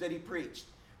message that he preached.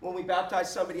 When we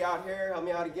baptize somebody out here, help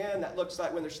me out again, that looks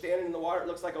like, when they're standing in the water, it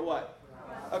looks like a what?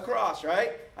 A cross,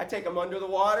 right? I take them under the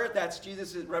water. That's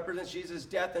Jesus. It represents Jesus'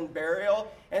 death and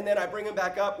burial. And then I bring them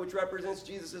back up, which represents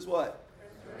Jesus' what?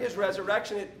 His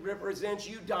resurrection. It represents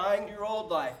you dying to your old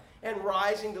life and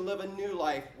rising to live a new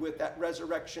life with that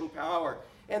resurrection power.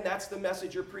 And that's the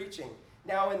message you're preaching.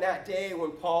 Now, in that day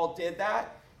when Paul did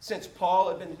that, since Paul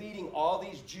had been leading all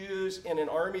these Jews in an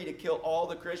army to kill all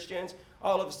the Christians,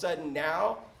 all of a sudden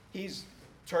now he's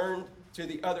turned to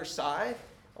the other side.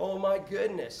 Oh my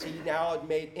goodness, he now had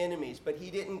made enemies, but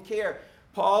he didn't care.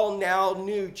 Paul now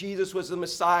knew Jesus was the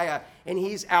Messiah, and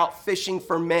he's out fishing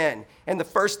for men. And the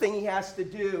first thing he has to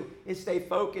do is stay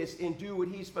focused and do what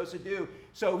he's supposed to do.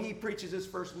 So he preaches his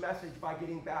first message by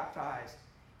getting baptized.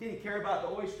 Did he care about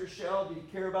the oyster shell? Did he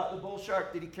care about the bull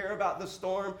shark? Did he care about the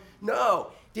storm?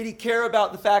 No. Did he care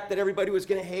about the fact that everybody was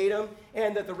going to hate him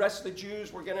and that the rest of the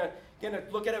Jews were going to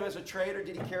look at him as a traitor?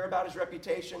 Did he care about his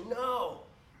reputation? No,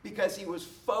 because he was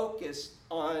focused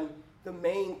on the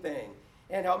main thing.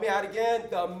 And help me out again.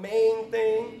 The main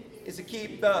thing is to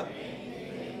keep the...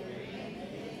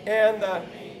 And the...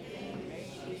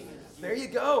 There you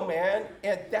go, man.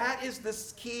 And that is the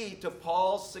key to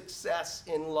Paul's success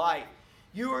in life.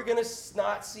 You are going to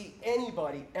not see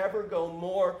anybody ever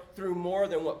go through more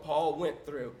than what Paul went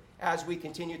through as we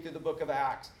continue through the book of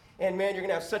Acts. And man, you're going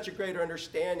to have such a greater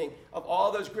understanding of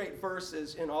all those great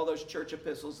verses in all those church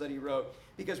epistles that he wrote.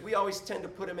 Because we always tend to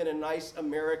put them in a nice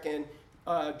American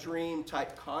dream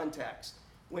type context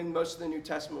when most of the New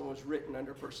Testament was written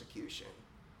under persecution.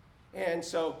 And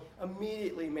so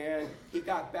immediately, man, he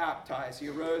got baptized. He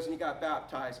arose and he got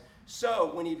baptized.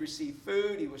 So when he'd received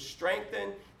food, he was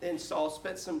strengthened. Then Saul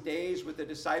spent some days with the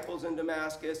disciples in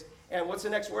Damascus. And what's the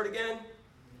next word again?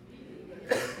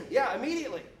 Yeah,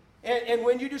 immediately. And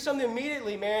when you do something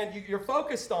immediately, man, you're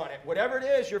focused on it. Whatever it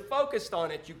is, you're focused on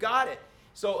it. You got it.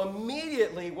 So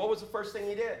immediately, what was the first thing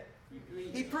he did?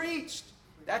 He preached.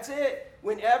 That's it.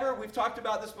 Whenever, we've talked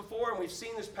about this before, and we've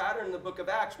seen this pattern in the book of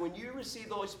Acts. When you receive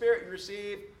the Holy Spirit, you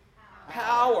receive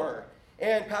power.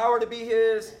 And power to be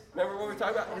his, remember what we were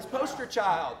talking about? His poster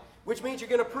child, which means you're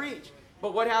going to preach.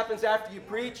 But what happens after you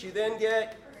preach? You then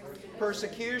get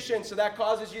persecution. So that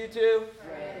causes you to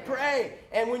pray.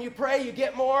 And when you pray, you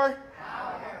get more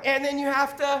power. And then you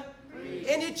have to preach.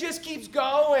 And it just keeps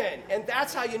going. And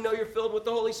that's how you know you're filled with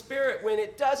the Holy Spirit, when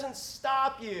it doesn't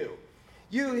stop you.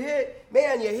 You hit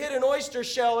an oyster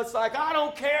shell. It's like, I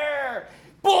don't care.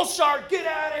 Bull shark, get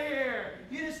out of here.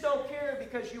 You just don't care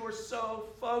because you are so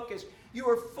focused. You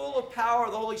are full of power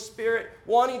of the Holy Spirit,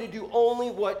 wanting to do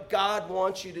only what God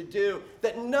wants you to do.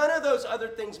 That none of those other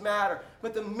things matter.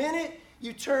 But the minute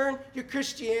you turn your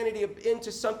Christianity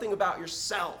into something about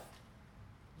yourself,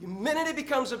 the minute it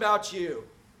becomes about you,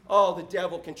 oh, the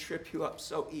devil can trip you up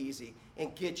so easy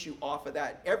and get you off of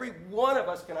that. Every one of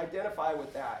us can identify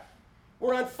with that.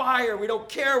 We're on fire. We don't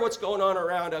care what's going on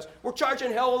around us. We're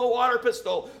charging hell with a water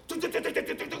pistol.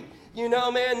 You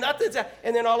know, man, nothing's...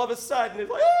 And then all of a sudden, it's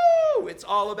like, oh, it's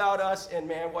all about us. And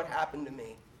man, what happened to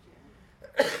me?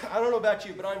 I don't know about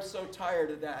you, but I'm so tired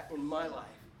of that in my life.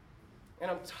 And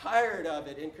I'm tired of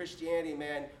it in Christianity,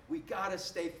 man. We got to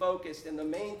stay focused. And the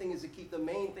main thing is to keep the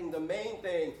main thing the main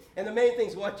thing. And the main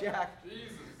thing's what, Jack?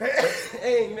 Jesus.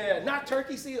 Amen. Not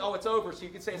turkey season. Oh, it's over, so you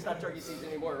can say it's not turkey season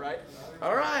anymore, right?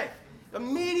 All right.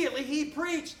 Immediately he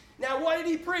preached. Now, what did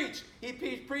he preach? He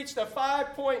preached a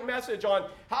 5-point message on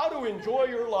how to enjoy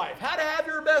your life, how to have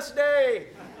your best day.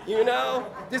 You know?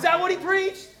 Is that what he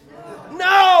preached?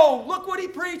 No! Look what he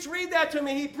preached. Read that to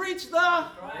me. He preached the...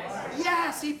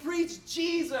 Yes, he preached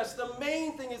Jesus. The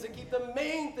main thing is to keep the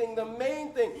main thing, the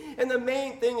main thing. And the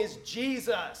main thing is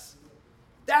Jesus.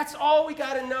 That's all we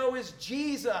got to know is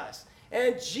Jesus.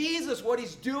 And Jesus, what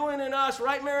he's doing in us.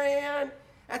 Right, Marianne?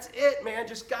 That's it, man.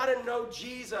 Just got to know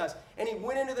Jesus. And he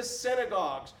went into the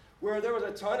synagogues where there was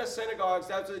a ton of synagogues.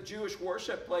 That was a Jewish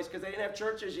worship place because they didn't have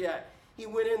churches yet. He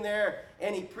went in there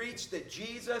and he preached that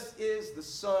Jesus is the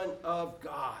Son of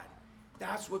God.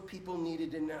 That's what people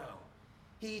needed to know.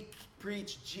 He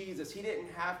preached Jesus. He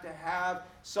didn't have to have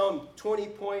some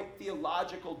 20-point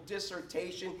theological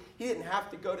dissertation. He didn't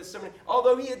have to go to seminary,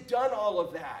 although he had done all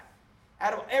of that.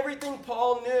 Out of everything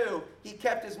Paul knew, he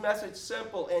kept his message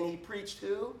simple, and he preached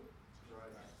who?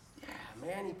 Yeah,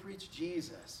 man, he preached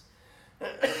Jesus.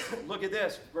 Look at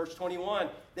this, verse 21.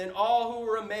 Then all who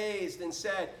were amazed and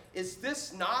said, is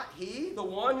this not he, the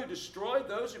one who destroyed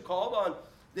those who called on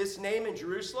this name in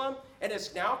Jerusalem, and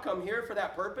has now come here for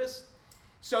that purpose,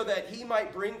 so that he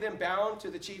might bring them bound to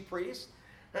the chief priest?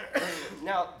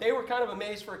 Now, they were kind of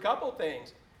amazed for a couple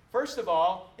things. First of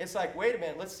all, it's like, wait a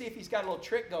minute, let's see if he's got a little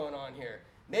trick going on here.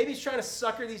 Maybe he's trying to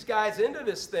sucker these guys into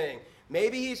this thing.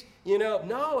 Maybe he's,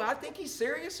 no, I think he's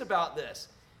serious about this.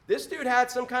 This dude had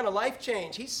some kind of life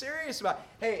change. He's serious about,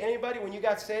 hey, anybody, when you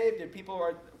got saved, did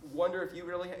people wonder if you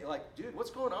really, like, dude,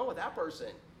 what's going on with that person?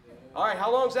 All right, how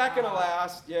long is that going to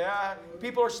last? Yeah,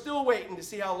 people are still waiting to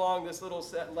see how long this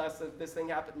thing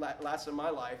lasts in my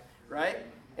life, right?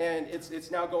 And it's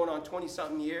now going on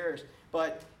 20-something years.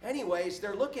 But anyways,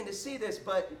 they're looking to see this.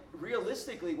 But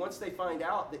realistically, once they find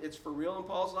out that it's for real in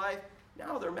Paul's life,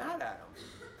 now they're mad at him.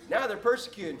 Now they're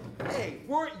persecuting. Hey,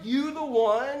 weren't you the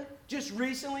one just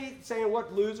recently saying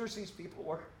what losers these people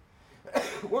were?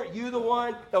 Weren't you the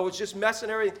one that was just messing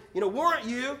everything? Weren't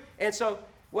you? And so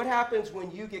what happens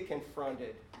when you get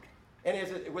confronted? And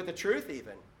is it with the truth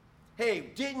even? Hey,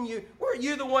 weren't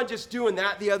you the one just doing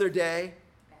that the other day?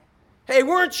 Hey,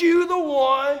 weren't you the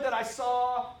one that I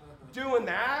saw doing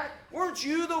that? Weren't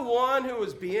you the one who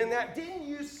was being that? Didn't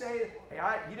you say,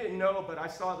 hey, you didn't know, but I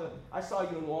saw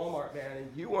you in Walmart, man,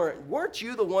 and weren't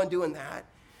you the one doing that?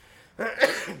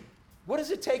 What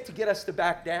does it take to get us to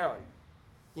back down?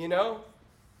 And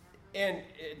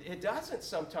it doesn't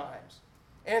sometimes.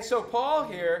 And so Paul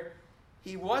here,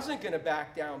 he wasn't going to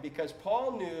back down because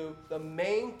Paul knew the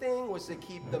main thing was to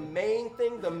keep the main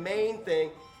thing,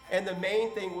 and the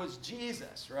main thing was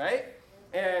Jesus, right?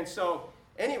 And so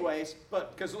anyways,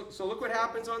 so look what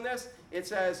happens on this. It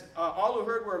says, all who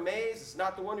heard were amazed. It's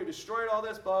not the one who destroyed all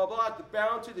this, blah, blah, blah,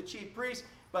 bound to the chief priests.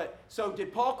 But so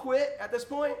did Paul quit at this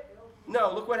point?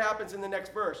 No, look what happens in the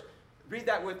next verse. Read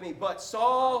that with me. But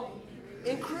Saul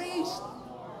increased.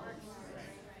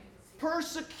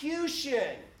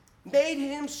 Persecution made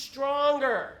him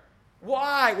stronger.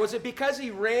 Why? Was it because he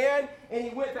ran and he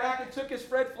went back and took his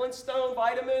Fred Flintstone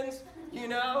vitamins,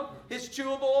 his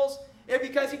chewables? And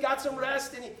because he got some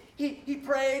rest and he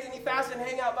prayed and he fasted and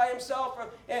hang out by himself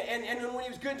and when he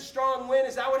was good and strong, win.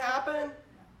 Is that what happened?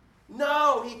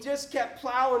 No, he just kept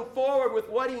plowing forward with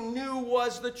what he knew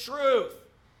was the truth.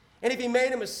 And if he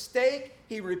made a mistake,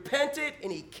 he repented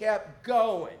and he kept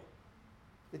going.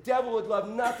 The devil would love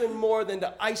nothing more than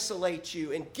to isolate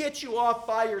you and get you off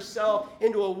by yourself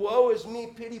into a woe is me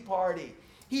pity party.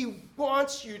 He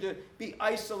wants you to be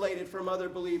isolated from other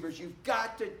believers. You've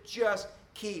got to just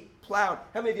keep plowing.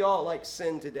 How many of y'all like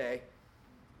sin today?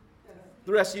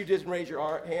 The rest of you didn't raise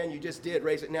your hand. You just did.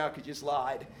 Raise it now because you just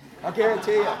lied. I'll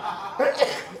guarantee you.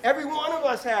 Every one of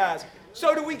us has.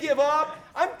 So do we give up?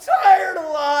 I'm tired of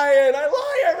lying. I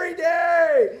lie every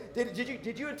day.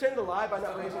 Did you intend to lie by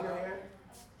not raising your hand?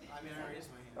 I raised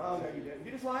my hand. Oh, no, you didn't.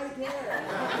 You just lied again.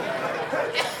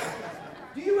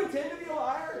 Do you intend to be a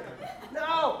liar?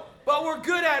 No. But we're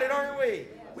good at it, aren't we?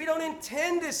 We don't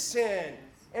intend to sin.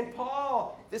 And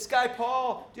Paul, this guy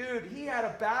Paul, dude, he had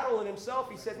a battle in himself.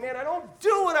 He said, man, I don't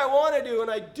do what I want to do,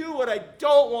 and I do what I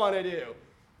don't want to do.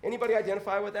 Anybody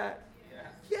identify with that?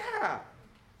 Yeah.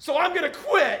 So I'm going to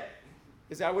quit.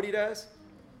 Is that what he does?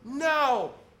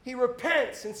 No. He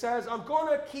repents and says, I'm going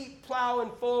to keep plowing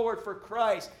forward for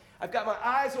Christ. I've got my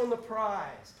eyes on the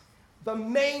prize. The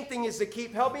main thing is to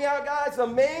keep, help me out, guys. The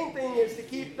main thing is to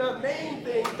keep the main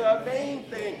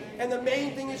thing. And the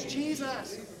main thing is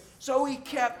Jesus. So he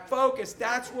kept focused.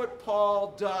 That's what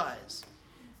Paul does.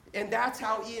 And that's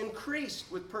how he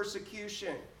increased with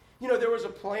persecution. There was a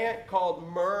plant called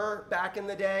myrrh back in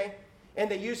the day, and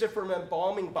they used it for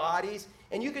embalming bodies.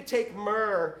 And you could take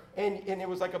myrrh, and it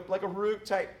was like a root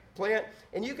type plant,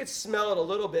 and you could smell it a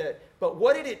little bit. But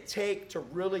what did it take to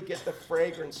really get the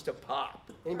fragrance to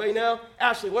pop? Anybody know?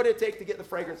 Ashley, what did it take to get the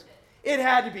fragrance? It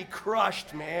had to be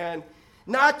crushed, man.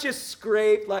 Not just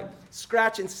scrape, like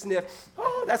scratch and sniff.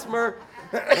 Oh, that's myrrh.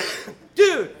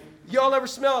 Dude, you ever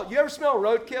smell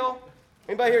roadkill?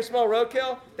 Anybody here smell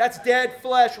roadkill? That's dead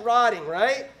flesh rotting,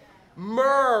 right?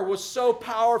 Myrrh was so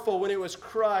powerful when it was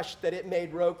crushed that it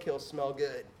made roadkill smell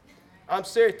good. I'm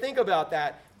serious. Think about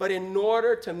that. But in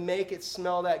order to make it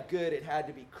smell that good, it had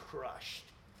to be crushed.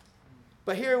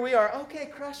 But here we are. Okay,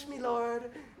 crush me, Lord.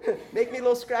 Make me a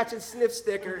little scratch and sniff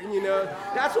sticker.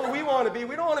 That's what we want to be.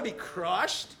 We don't want to be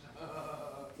crushed.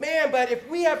 Man, but if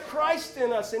we have Christ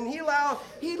in us and he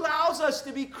allows us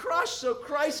to be crushed so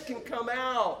Christ can come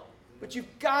out. But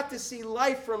you've got to see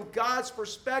life from God's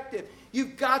perspective.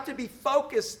 You've got to be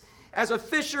focused as a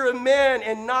fisher of men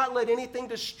and not let anything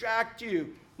distract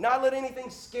you. Not let anything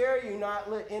scare you.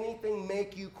 Not let anything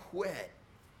make you quit.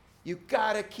 You've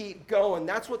got to keep going.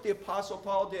 That's what the Apostle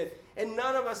Paul did. And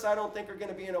none of us, I don't think, are going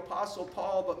to be an Apostle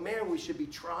Paul, but man, we should be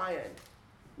trying.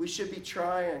 We should be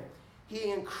trying.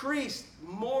 He increased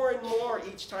more and more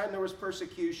each time there was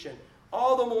persecution,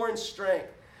 all the more in strength.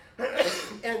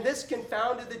 And this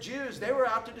confounded the Jews. They were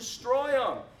out to destroy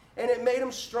him, and it made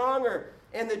them stronger.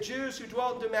 And the Jews who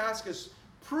dwelt in Damascus,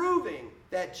 proving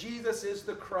that Jesus is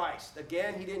the Christ.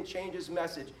 Again, he didn't change his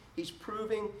message. He's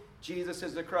proving Jesus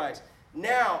is the Christ.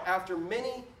 Now, after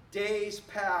many days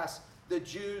passed, the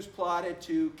Jews plotted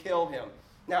to kill him.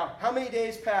 Now, how many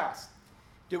days passed?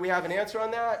 Do we have an answer on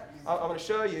that? I'm going to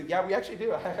show you. Yeah, we actually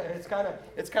do. It's kind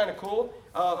of cool.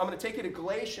 I'm going to take you to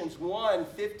Galatians 1,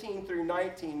 15 through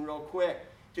 19 real quick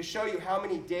to show you how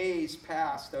many days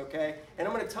passed, okay? And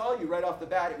I'm going to tell you right off the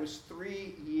bat, it was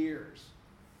 3 years.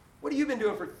 What have you been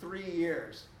doing for 3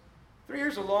 years? 3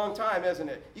 years is a long time, isn't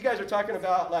it? You guys are talking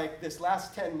about like this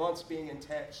last 10 months being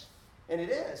intense. And it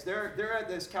is. They're at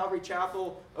this Calvary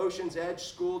Chapel Ocean's Edge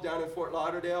school down in Fort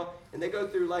Lauderdale, and they go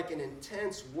through like an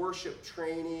intense worship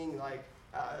training. Like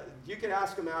you could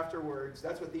ask them afterwards.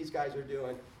 That's what these guys are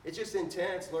doing. It's just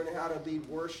intense, learning how to lead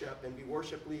worship and be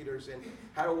worship leaders, and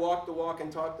how to walk the walk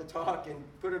and talk the talk and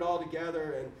put it all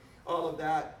together and all of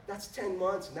that. That's 10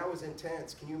 months, and that was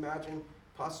intense. Can you imagine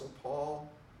Apostle Paul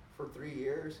for 3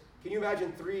 years? Can you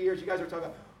imagine 3 years? You guys are talking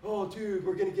about, oh, dude,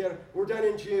 we're done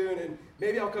in June, and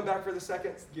maybe I'll come back for the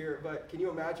second year. But can you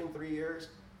imagine 3 years?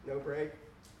 No break?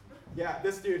 Yeah,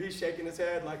 this dude, he's shaking his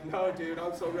head like, no, dude,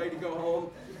 I'm so ready to go home.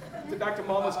 Back to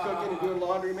mama's cooking and doing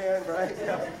laundry, man, right?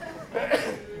 Yeah.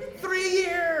 3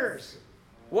 years!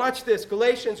 Watch this,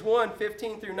 Galatians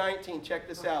 1:15-19. Check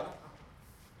this out.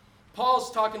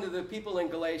 Paul's talking to the people in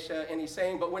Galatia, and he's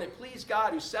saying, but when it pleased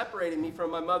God who separated me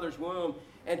from my mother's womb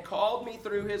and called me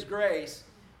through his grace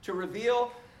to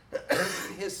reveal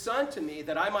his son to me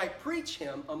that I might preach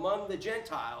him among the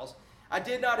Gentiles, I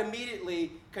did not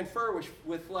immediately confer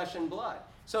with flesh and blood.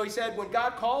 So he said, when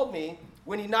God called me,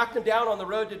 when he knocked him down on the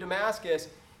road to Damascus,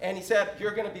 and he said,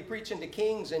 you're going to be preaching to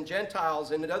kings and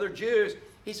Gentiles and other Jews,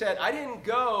 he said, I didn't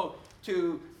go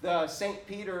to the St.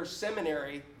 Peter's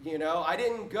Seminary, I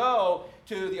didn't go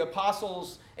to the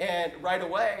apostles and right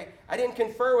away. I didn't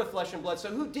confer with flesh and blood. So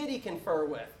who did he confer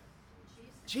with?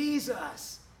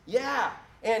 Jesus. Yeah.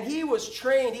 And he was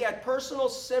trained. He had personal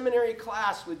seminary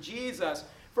class with Jesus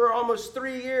for almost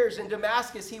 3 years. In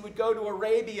Damascus, he would go to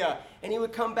Arabia, and he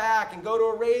would come back, and go to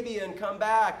Arabia and come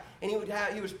back. And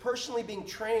he was personally being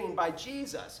trained by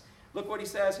Jesus. Look what he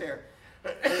says here.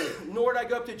 Nor did I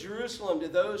go up to Jerusalem to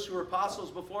those who were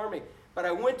apostles before me, but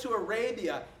I went to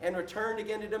Arabia and returned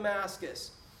again to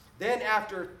Damascus. Then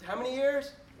after how many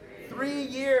years? 3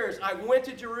 years, I went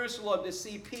to Jerusalem to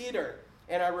see Peter,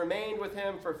 and I remained with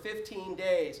him for 15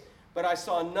 days. But I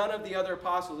saw none of the other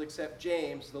apostles except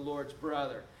James, the Lord's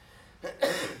brother.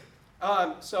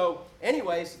 So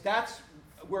anyways, that's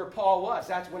where Paul was.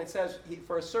 That's when it says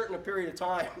for a certain period of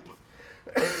time,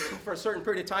 for a certain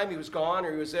period of time he was gone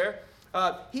or he was there.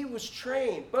 He was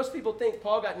trained. Most people think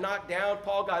Paul got knocked down,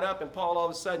 Paul got up, and Paul all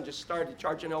of a sudden just started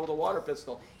charging hell with a water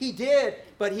pistol. He did,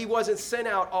 but he wasn't sent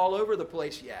out all over the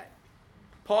place yet.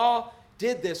 Paul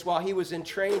did this while he was in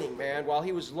training, man, while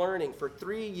he was learning. For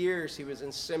 3 years he was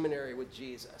in seminary with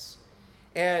Jesus.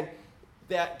 And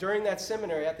that during that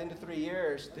seminary, at the end of 3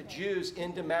 years, the Jews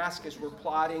in Damascus were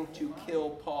plotting to kill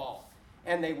Paul.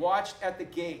 And they watched at the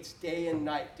gates day and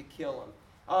night to kill him.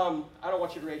 I don't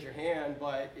want you to raise your hand,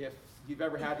 but if you've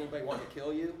ever had anybody want to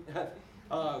kill you,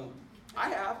 I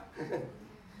have.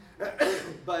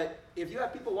 But if you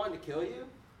have people wanting to kill you,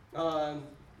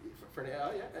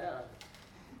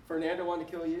 Fernanda wanted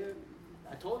to kill you.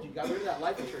 I told you, got rid of that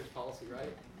life insurance policy,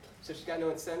 right? So she's got no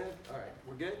incentive? All right,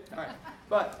 we're good? All right.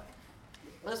 But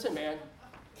listen, man,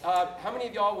 how many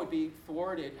of y'all would be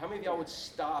thwarted? How many of y'all would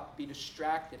stop, be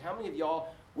distracted? How many of y'all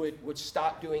would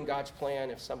stop doing God's plan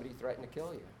if somebody threatened to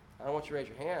kill you? I don't want you to raise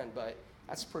your hand, but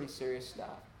that's pretty serious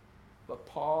stuff. But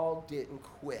Paul didn't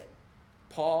quit.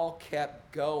 Paul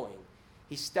kept going.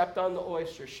 He stepped on the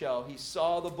oyster shell. He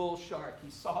saw the bull shark.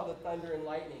 He saw the thunder and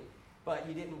lightning. But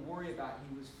he didn't worry about it.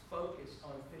 He was focused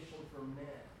on fishing for men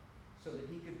so that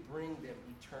he could bring them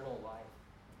eternal life.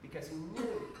 Because he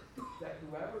knew that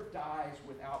whoever dies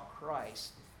without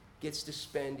Christ gets to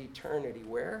spend eternity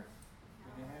where?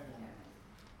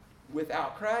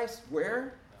 Without Christ,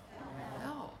 where?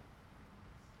 Hell.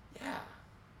 Yeah.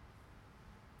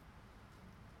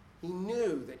 He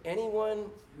knew that anyone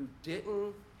who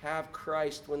didn't have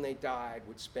Christ when they died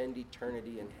would spend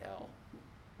eternity in hell.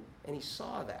 And he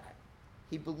saw that.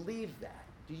 He believed that.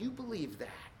 Do you believe that?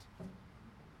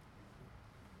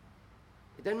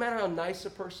 It doesn't matter how nice a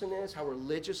person is, how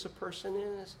religious a person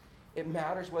is. It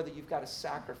matters whether you've got a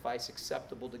sacrifice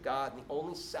acceptable to God. And the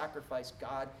only sacrifice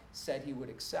God said he would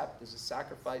accept is a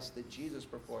sacrifice that Jesus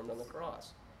performed on the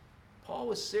cross. Paul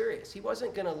was serious. He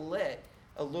wasn't going to let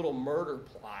a little murder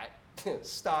plot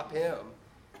stop him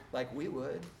like we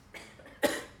would.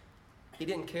 He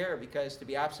didn't care, because to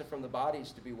be absent from the body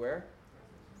is to be where?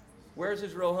 Where's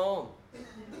his real home?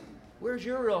 Where's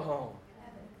your real home?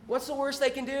 What's the worst they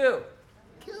can do?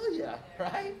 Kill you,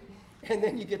 right? And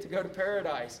then you get to go to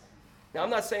paradise. Now, I'm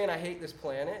not saying I hate this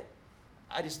planet.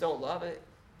 I just don't love it.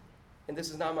 And this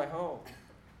is not my home.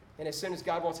 And as soon as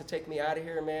God wants to take me out of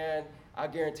here, man, I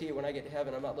guarantee you when I get to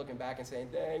heaven, I'm not looking back and saying,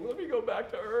 dang, let me go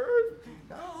back to earth.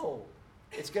 No,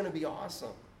 it's going to be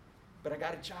awesome. But I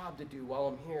got a job to do while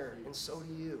I'm here, and so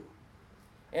do you.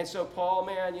 And so Paul,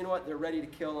 man, you know what? They're ready to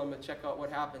kill him, and check out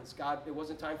what happens. God, it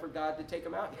wasn't time for God to take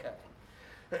him out yet.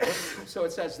 So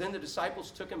it says, then the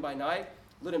disciples took him by night,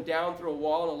 let him down through a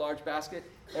wall in a large basket.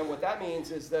 And what that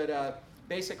means is that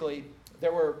basically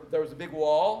there was a big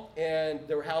wall, and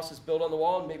there were houses built on the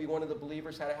wall, and maybe one of the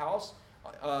believers had a house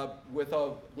with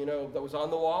a, that was on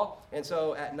the wall. And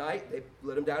so at night, they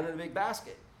let him down in a big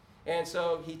basket. And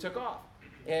so he took off.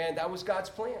 And that was God's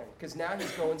plan, because now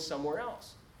he's going somewhere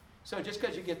else. So just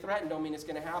because you get threatened don't mean it's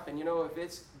going to happen. If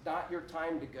it's not your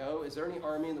time to go, is there any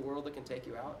army in the world that can take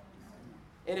you out?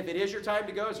 And if it is your time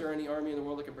to go, is there any army in the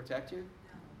world that can protect you?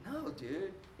 No,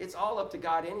 dude. It's all up to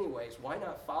God anyways. Why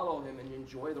not follow him and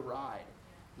enjoy the ride?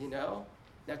 Now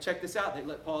check this out. They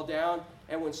let Paul down,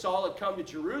 and when Saul had come to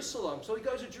Jerusalem, so he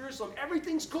goes to Jerusalem.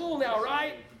 Everything's cool now,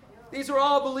 right? These are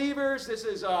all believers. This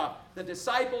is the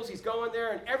disciples. He's going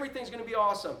there, and everything's going to be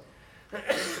awesome.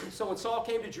 So when Saul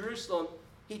came to Jerusalem,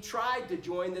 he tried to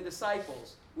join the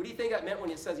disciples. What do you think that meant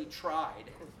when it says he tried?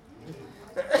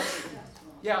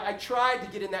 Yeah, I tried to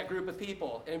get in that group of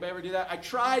people. Anybody ever do that? I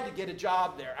tried to get a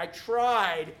job there. I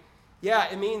tried. Yeah,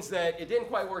 it means that it didn't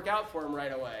quite work out for him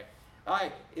right away.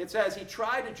 It says he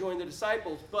tried to join the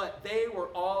disciples, but they were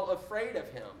all afraid of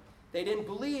him. They didn't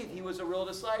believe he was a real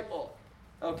disciple.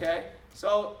 Okay?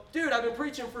 So, dude, I've been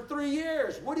preaching for 3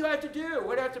 years. What do I have to do?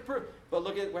 What do I have to prove? But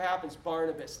look at what happens.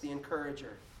 Barnabas, the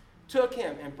encourager, took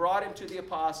him and brought him to the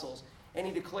apostles, and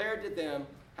he declared to them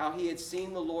how he had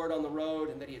seen the Lord on the road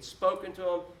and that he had spoken to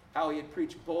him, how he had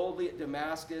preached boldly at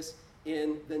Damascus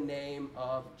in the name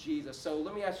of Jesus. So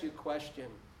let me ask you a question.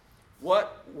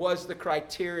 What was the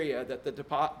criteria that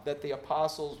the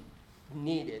apostles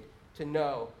needed to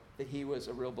know that he was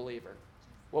a real believer?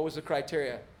 What was the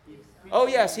criteria? Oh,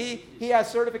 yes, he has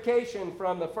certification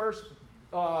from the First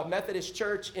Methodist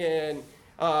Church in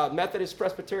Methodist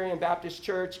Presbyterian Baptist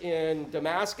Church in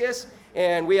Damascus,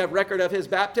 and we have record of his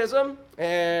baptism,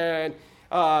 and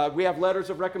we have letters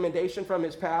of recommendation from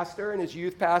his pastor and his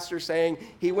youth pastor saying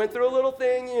he went through a little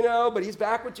thing, but he's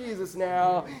back with Jesus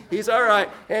now. He's all right.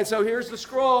 And so here's the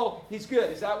scroll. He's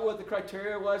good. Is that what the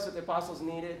criteria was that the apostles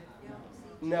needed?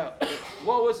 No.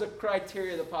 What was the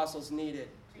criteria the apostles needed?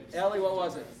 Ellie, what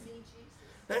was it?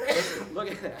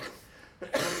 Look at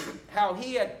that. How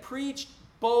he had preached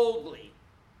boldly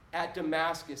at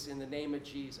Damascus in the name of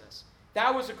Jesus.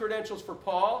 That was the credentials for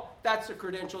Paul. That's the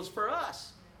credentials for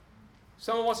us.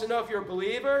 Someone wants to know if you're a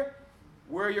believer,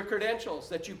 where are your credentials?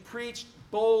 That you preached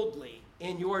boldly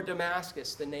in your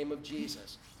Damascus, the name of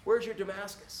Jesus. Where's your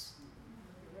Damascus?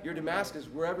 Your Damascus,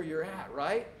 wherever you're at,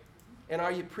 right? And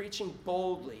are you preaching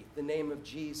boldly the name of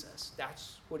Jesus?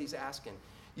 That's what he's asking.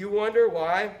 You wonder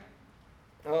why?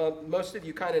 Most of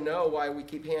you kind of know why we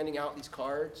keep handing out these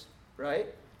cards, right?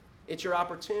 It's your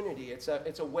opportunity. It's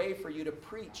a way for you to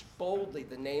preach boldly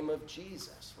the name of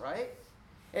Jesus, right?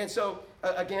 And so,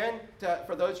 again,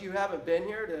 for those of you who haven't been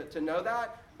here to know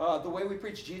that, the way we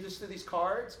preach Jesus through these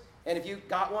cards, and if you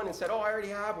got one and said, oh, I already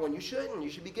have one, you shouldn't. You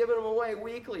should be giving them away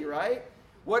weekly, right?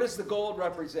 What does the gold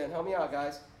represent? Help me out,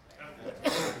 guys.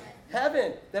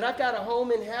 Heaven, that I've got a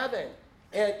home in heaven.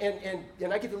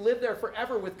 And I get to live there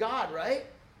forever with God, right?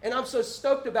 And I'm so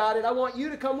stoked about it, I want you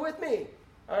to come with me.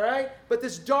 All right? But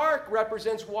this dark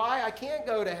represents why I can't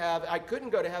go to heaven. I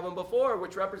couldn't go to heaven before,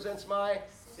 which represents my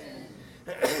sin.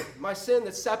 My sin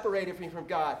that separated me from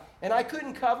God. And I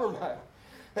couldn't cover my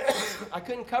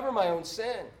own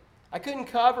sin. I couldn't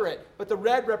cover it. But the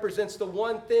red represents the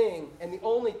one thing and the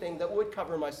only thing that would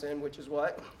cover my sin, which is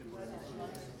what?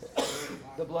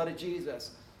 The blood of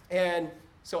Jesus. And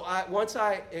so once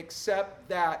I accept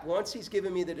that, once he's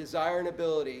given me the desire and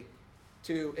ability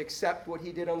to accept what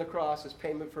he did on the cross as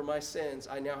payment for my sins,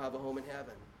 I now have a home in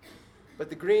heaven. But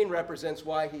the green represents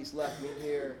why he's left me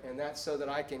here, and that's so that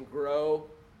I can grow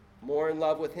more in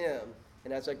love with him.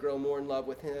 And as I grow more in love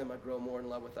with him, I grow more in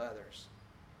love with others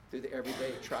through the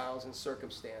everyday trials and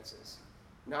circumstances.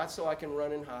 Not so I can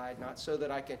run and hide, not so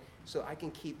that I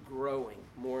can keep growing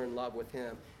more in love with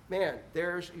him. Man,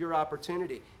 there's your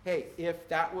opportunity. Hey, if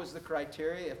that was the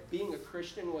criteria, if being a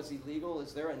Christian was illegal,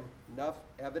 is there enough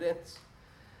evidence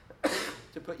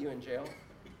to put you in jail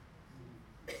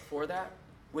for that?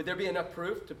 Would there be enough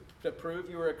proof to prove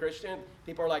you were a Christian?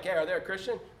 People are like, hey, are they a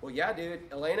Christian? Well, yeah, dude.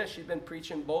 Elena, she's been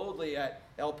preaching boldly at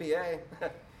LPA.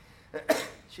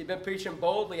 She's been preaching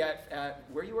boldly at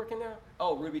where are you working now?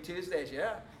 Oh, Ruby Tuesdays,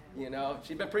 yeah.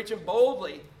 She's been preaching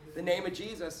boldly the name of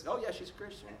Jesus. Oh, yeah, she's a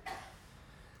Christian.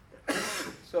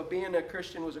 So if being a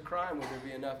Christian was a crime, would there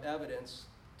be enough evidence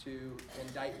to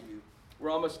indict you?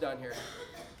 We're almost done here.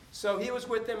 So he was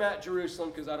with them at Jerusalem,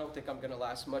 because I don't think I'm going to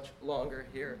last much longer.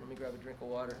 Here, let me grab a drink of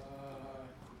water.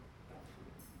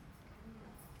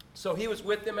 So he was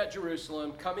with them at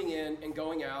Jerusalem, coming in and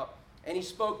going out. And he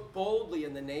spoke boldly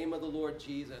in the name of the Lord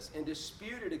Jesus and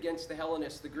disputed against the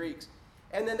Hellenists, the Greeks.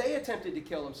 And then they attempted to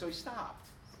kill him, so he stopped.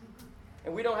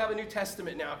 And we don't have a New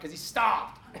Testament now because he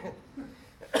stopped.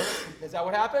 Is that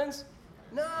what happens?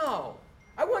 No.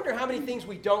 I wonder how many things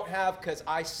we don't have because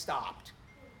I stopped.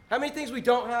 How many things we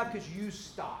don't have because you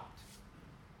stopped.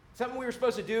 Something we were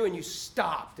supposed to do and you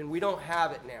stopped, and we don't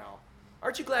have it now.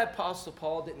 Aren't you glad Apostle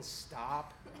Paul didn't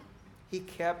stop? He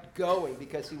kept going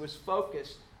because he was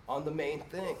focused on the main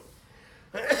thing.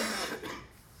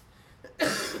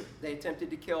 They attempted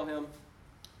to kill him.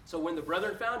 So when the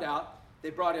brethren found out, they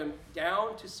brought him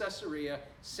down to Caesarea,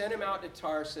 sent him out to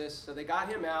Tarsus. So they got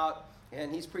him out,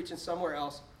 and he's preaching somewhere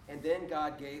else. And then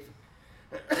God gave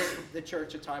the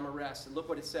church a time of rest. And look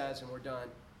what it says, and we're done.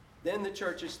 Then the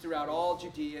churches throughout all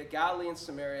Judea, Galilee, and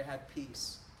Samaria had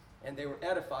peace, and they were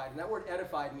edified. And that word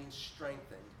edified means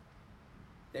strengthened.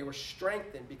 They were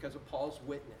strengthened because of Paul's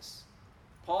witness.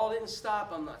 Paul didn't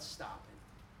stop, I'm not stopping.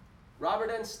 Robert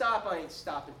doesn't stop, I ain't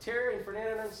stopping. Terry and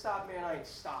Fernando doesn't stop, man, I ain't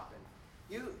stopping.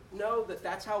 You know that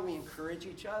that's how we encourage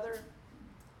each other?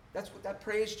 That's what that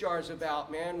praise jar is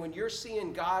about, man. When you're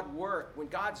seeing God work, when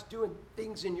God's doing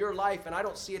things in your life and I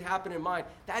don't see it happen in mine,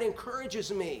 that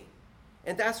encourages me.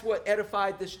 And that's what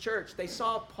edified this church. They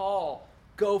saw Paul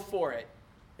go for it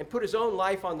and put his own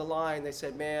life on the line. They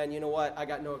said, man, you know what? I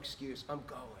got no excuse. I'm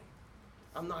going.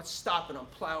 I'm not stopping. I'm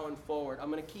plowing forward.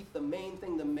 I'm going to keep the main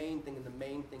thing, and the main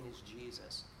thing is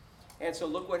Jesus. And so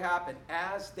look what happened.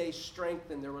 As they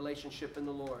strengthened their relationship in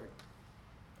the Lord,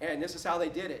 and this is how they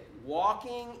did it,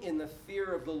 walking in the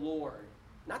fear of the Lord.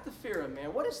 Not the fear of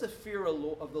man. What is the fear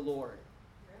of the Lord?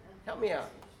 Help me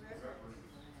out.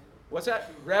 What's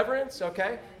that? Reverence?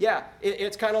 Okay. Yeah,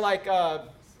 it's kind of like,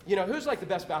 who's like the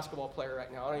best basketball player right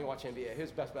now? I don't even watch NBA. Who's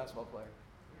the best basketball player?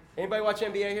 Anybody watch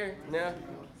NBA here? No?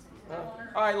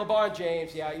 All right, LeBron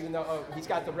James, yeah, even though he's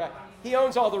got he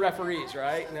owns all the referees,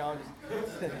 right? No, I'm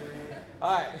just,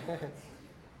 all right.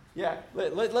 Yeah,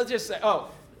 let's just say, all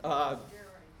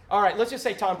right, let's just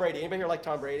say Tom Brady. Anybody here like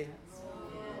Tom Brady?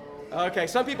 Okay,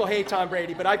 some people hate Tom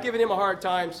Brady, but I've given him a hard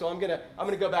time, so I'm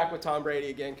gonna go back with Tom Brady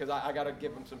again because I got to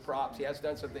give him some props. He has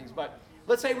done some things. But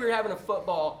let's say we were having a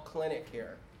football clinic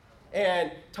here,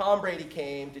 and Tom Brady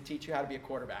came to teach you how to be a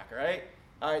quarterback, right?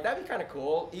 All right, that'd be kind of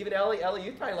cool. Even Ellie,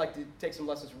 you'd probably like to take some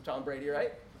lessons from Tom Brady,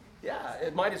 right? Yeah,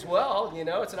 it might as well.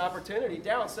 It's an opportunity.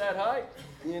 Down, set, high.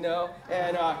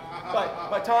 And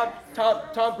but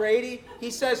Tom Brady,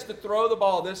 he says to throw the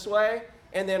ball this way.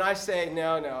 And then I say,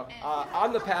 no,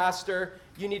 I'm the pastor.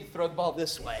 You need to throw the ball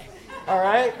this way. All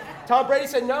right? Tom Brady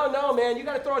said, no, man, you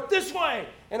got to throw it this way.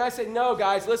 And I said, no,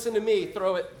 guys, listen to me.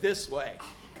 Throw it this way.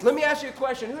 Let me ask you a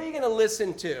question. Who are you going to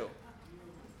listen to?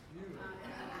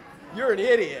 You're an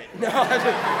idiot. No,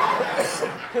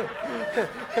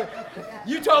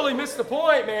 you totally missed the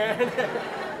point, man.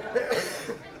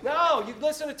 No, you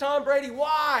listen to Tom Brady.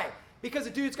 Why? Because the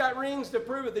dude's got rings to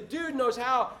prove it. The dude knows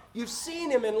how. You've seen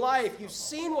him in life. You've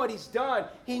seen what he's done.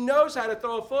 He knows how to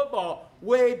throw a football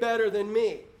way better than me.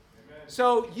 Amen.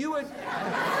 So you would...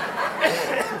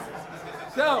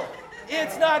 So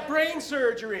it's not brain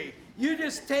surgery. You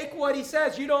just take what he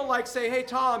says. You don't say, hey,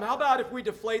 Tom, how about if we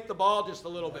deflate the ball just a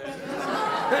little bit?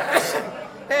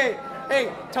 hey,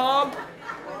 Tom,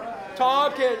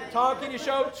 can you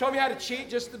show me how to cheat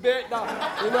just a bit?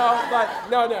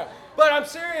 No. But I'm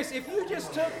serious. If you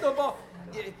just took the ball,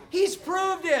 he's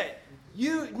proved it.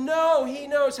 You know he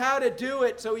knows how to do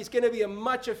it, so he's going to be a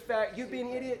much effect. You'd be an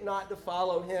idiot not to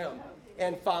follow him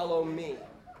and follow me.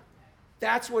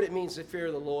 That's what it means to fear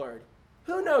the Lord.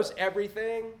 Who knows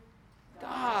everything?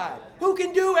 God. Who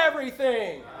can do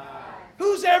everything? God.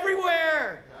 Who's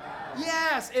everywhere? God.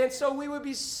 Yes, and so we would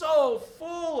be so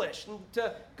foolish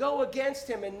to go against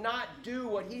him and not do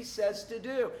what he says to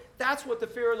do. That's what the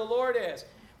fear of the Lord is.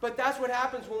 But that's what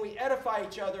happens when we edify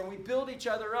each other and we build each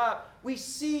other up. We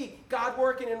see God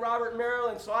working in Robert and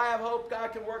Marilyn, so I have hope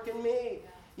God can work in me.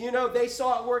 They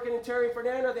saw it working in Terry and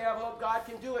Fernando. They have hope God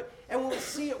can do it. And when we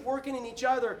see it working in each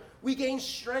other, we gain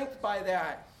strength by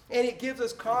that. And it gives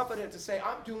us confidence to say,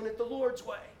 I'm doing it the Lord's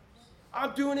way.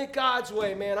 I'm doing it God's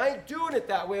way, man. I ain't doing it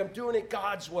that way. I'm doing it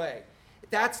God's way.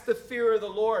 That's the fear of the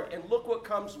Lord. And look what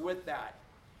comes with that.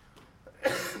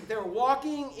 They're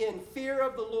walking in fear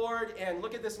of the Lord. And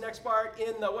look at this next part.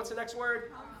 What's the next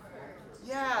word? Comfort.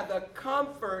 Yeah, the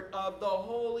comfort of the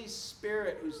Holy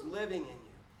Spirit who's living in you.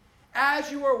 As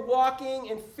you are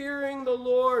walking and fearing the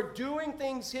Lord, doing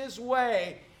things his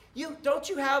way, don't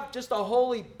you have just a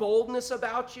holy boldness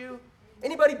about you?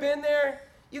 Anybody been there?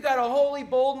 You got a holy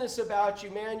boldness about you,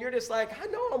 man. You're just like, I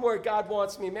know I'm where God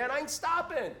wants me, man. I ain't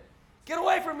stopping. Get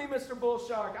away from me, Mr.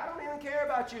 Bullshark. I don't even care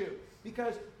about you.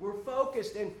 because we're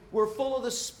focused and we're full of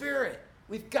the Spirit.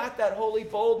 We've got that holy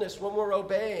boldness when we're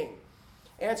obeying.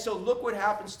 And so look what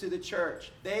happens to the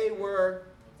church. They were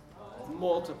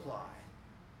multiplied.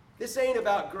 This ain't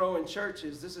about growing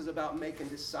churches. This is about making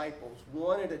disciples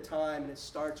one at a time, and it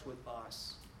starts with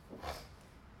us.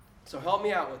 So help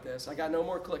me out with this. I got no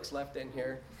more clicks left in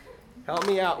here. Help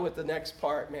me out with the next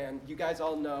part, man. You guys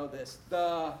all know this.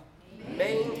 The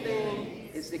main thing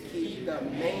is the key. The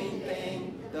main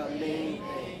thing, the main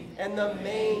thing. And the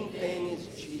main thing is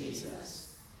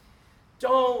Jesus.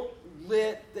 Don't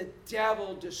let the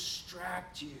devil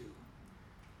distract you.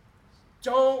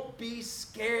 Don't be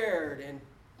scared, and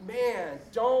man,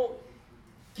 don't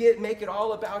make it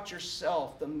all about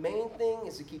yourself. The main thing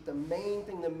is to keep the main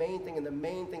thing, and the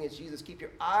main thing is Jesus. Keep your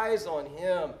eyes on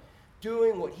him,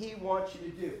 doing what he wants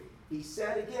you to do. He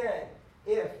said again,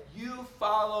 if you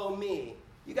follow me,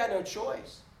 you got no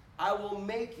choice. I will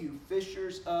make you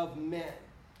fishers of men.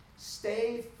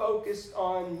 Stay focused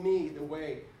on me the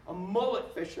way a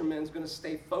mullet fisherman is going to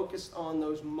stay focused on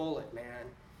those mullet, man.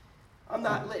 I'm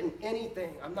not letting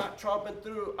anything, I'm not tromping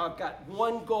through. I've got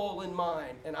one goal in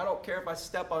mind, and I don't care if I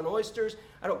step on oysters.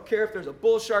 I don't care if there's a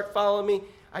bull shark following me.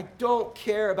 I don't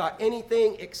care about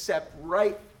anything except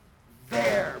right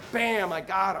there. Bam, I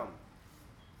got him.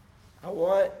 I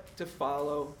want to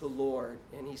follow the Lord,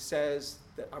 and he says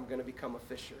that I'm going to become a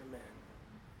fisher of men.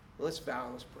 Let's bow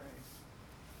and let's pray.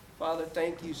 Father,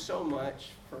 thank you so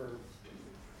much for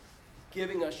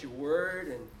giving us your word,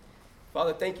 and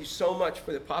Father, thank you so much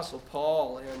for the Apostle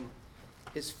Paul and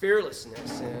his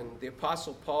fearlessness, and the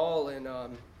Apostle Paul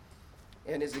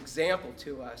and his example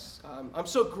to us. I'm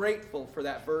so grateful for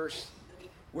that verse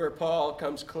where Paul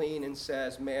comes clean and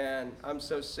says, man, I'm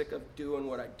so sick of doing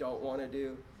what I don't want to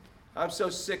do. I'm so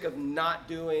sick of not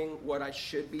doing what I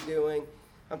should be doing.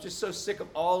 I'm just so sick of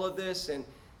all of this, and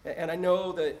I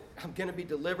know that I'm going to be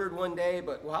delivered one day,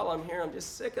 but while I'm here, I'm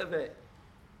just sick of it.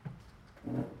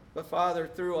 But Father,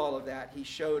 through all of that, he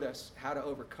showed us how to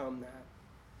overcome that,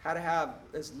 how to have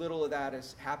as little of that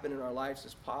as happen in our lives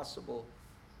as possible,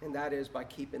 and that is by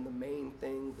keeping the main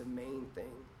thing,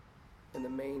 and the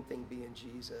main thing being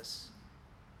Jesus.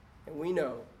 And we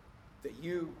know that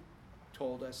you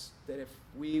told us that if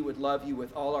we would love you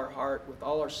with all our heart, with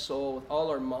all our soul, with all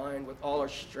our mind, with all our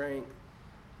strength,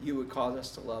 you would cause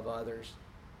us to love others,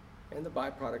 and the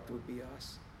byproduct would be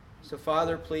us. So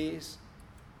Father, please,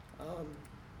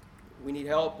 we need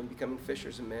help in becoming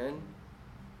fishers of men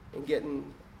and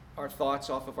getting our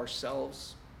thoughts off of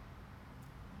ourselves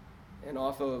and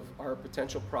off of our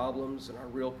potential problems and our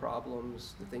real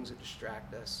problems, the things that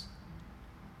distract us.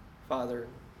 Father,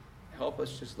 help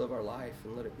us just live our life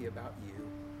and let it be about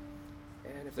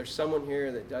you. And if there's someone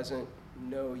here that doesn't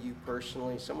know you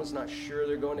personally, someone's not sure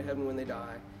they're going to heaven when they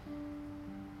die,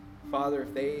 Father,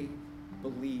 if they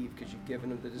believe, because you've given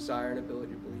them the desire and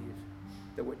ability to believe,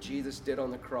 that what Jesus did on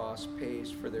the cross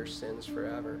pays for their sins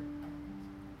forever,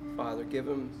 Father, give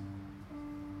them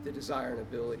the desire and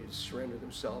ability to surrender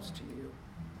themselves to you.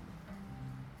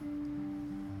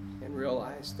 And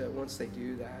realize that once they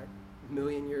do that, a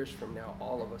million years from now,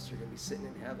 all of us are going to be sitting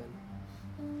in heaven.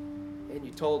 And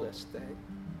you told us that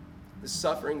the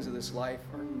sufferings of this life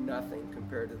are nothing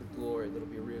compared to the glory that will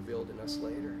be revealed in us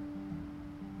later.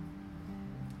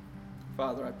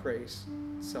 Father, I pray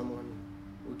someone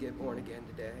will get born again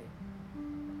today.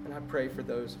 And I pray for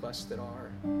those of us that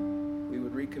are, we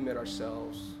would recommit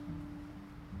ourselves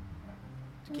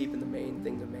to keeping the main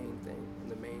thing,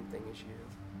 and the main thing is you.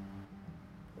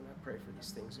 And I pray for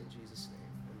these things in Jesus' name.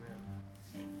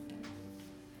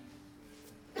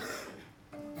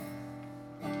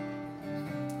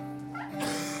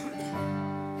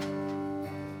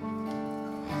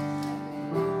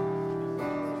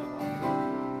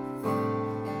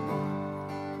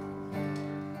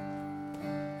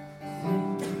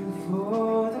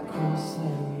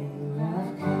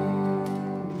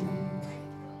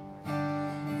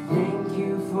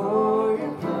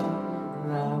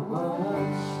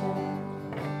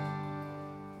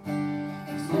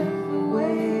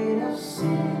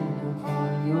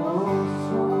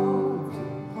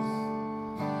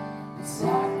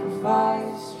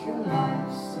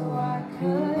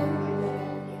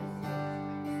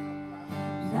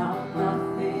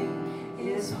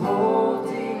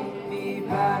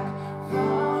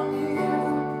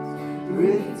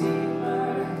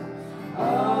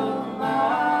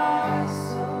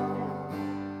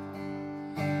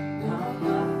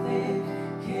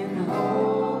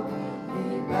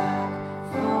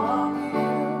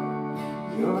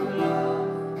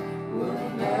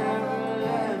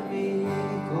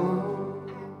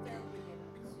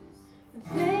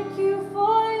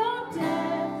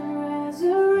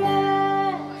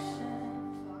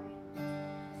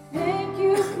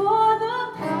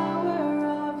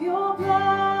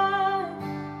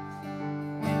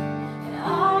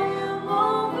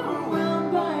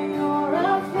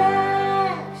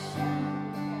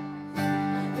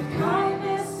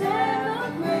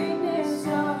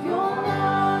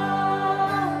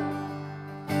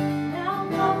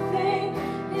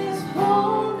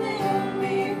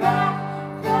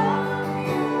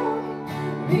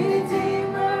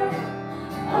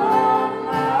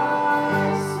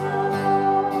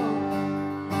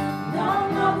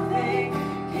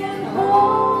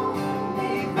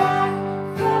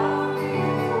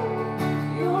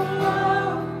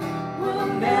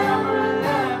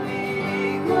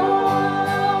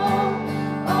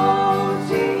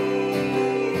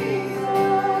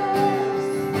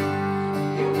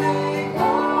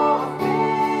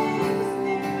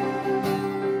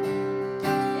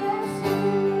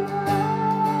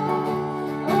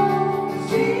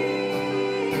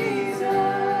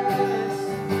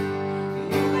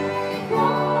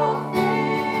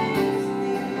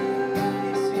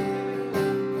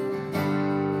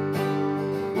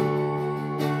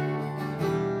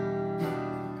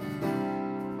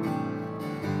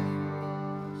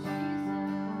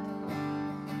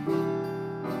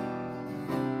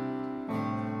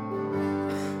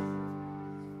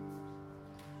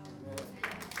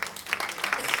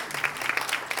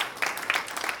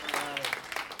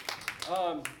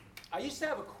 I used to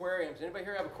have aquariums. Anybody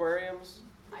here have aquariums?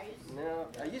 I used to. No,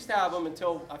 I used to have them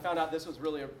until I found out this was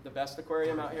really the best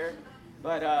aquarium out here.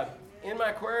 But in my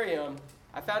aquarium,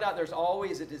 I found out there's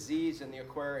always a disease in the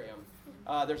aquarium.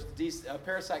 There's a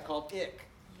parasite called ick,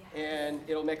 and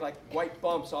it'll make like white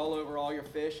bumps all over all your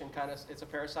fish, and it's a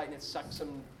parasite, and it sucks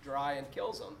them dry and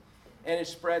kills them, and it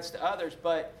spreads to others.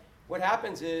 But what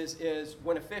happens is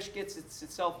when a fish gets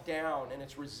itself down and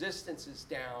its resistance is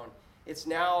down, it's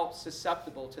now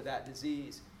susceptible to that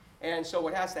disease. And so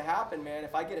what has to happen, man,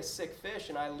 if I get a sick fish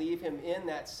and I leave him in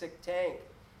that sick tank,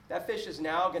 that fish is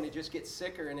now going to just get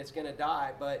sicker and it's going to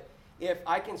die. But if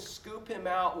I can scoop him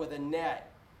out with a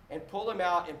net and pull him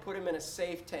out and put him in a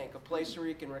safe tank, a place where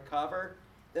he can recover,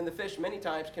 then the fish many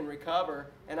times can recover,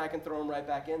 and I can throw him right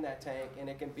back in that tank, and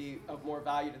it can be of more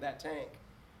value to that tank.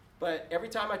 But every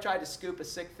time I tried to scoop a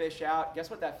sick fish out, guess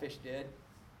what that fish did?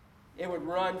 It would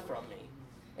run from me.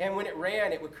 And when it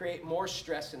ran, it would create more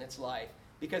stress in its life,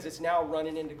 because it's now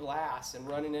running into glass and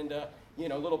running into,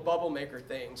 little bubble maker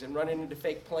things and running into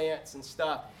fake plants and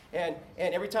stuff. And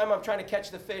every time I'm trying to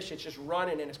catch the fish, it's just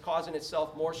running and it's causing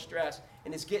itself more stress,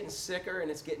 and it's getting sicker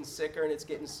and it's getting sicker and it's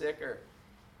getting sicker.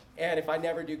 And if I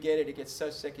never do get it, it gets so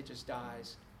sick it just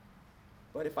dies.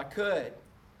 But if I could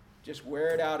just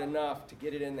wear it out enough to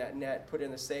get it in that net, put it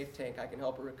in the safe tank, I can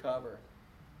help it recover.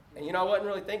 And I wasn't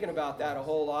really thinking about that a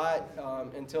whole lot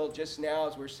until just now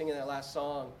as we were singing that last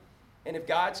song. And if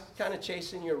God's kind of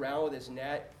chasing you around with his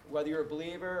net, whether you're a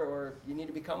believer or you need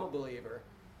to become a believer,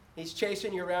 he's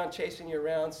chasing you around,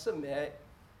 submit,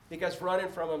 because running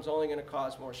from him is only going to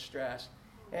cause more stress.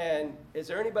 And is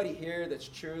there anybody here that's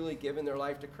truly given their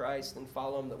life to Christ and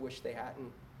follow him that wish they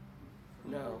hadn't?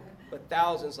 No. But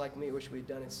thousands like me wish we'd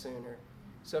done it sooner.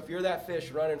 So if you're that fish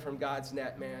running from God's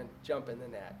net, man, jump in the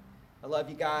net. I love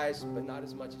you guys, but not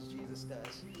as much as Jesus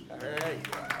does. All right.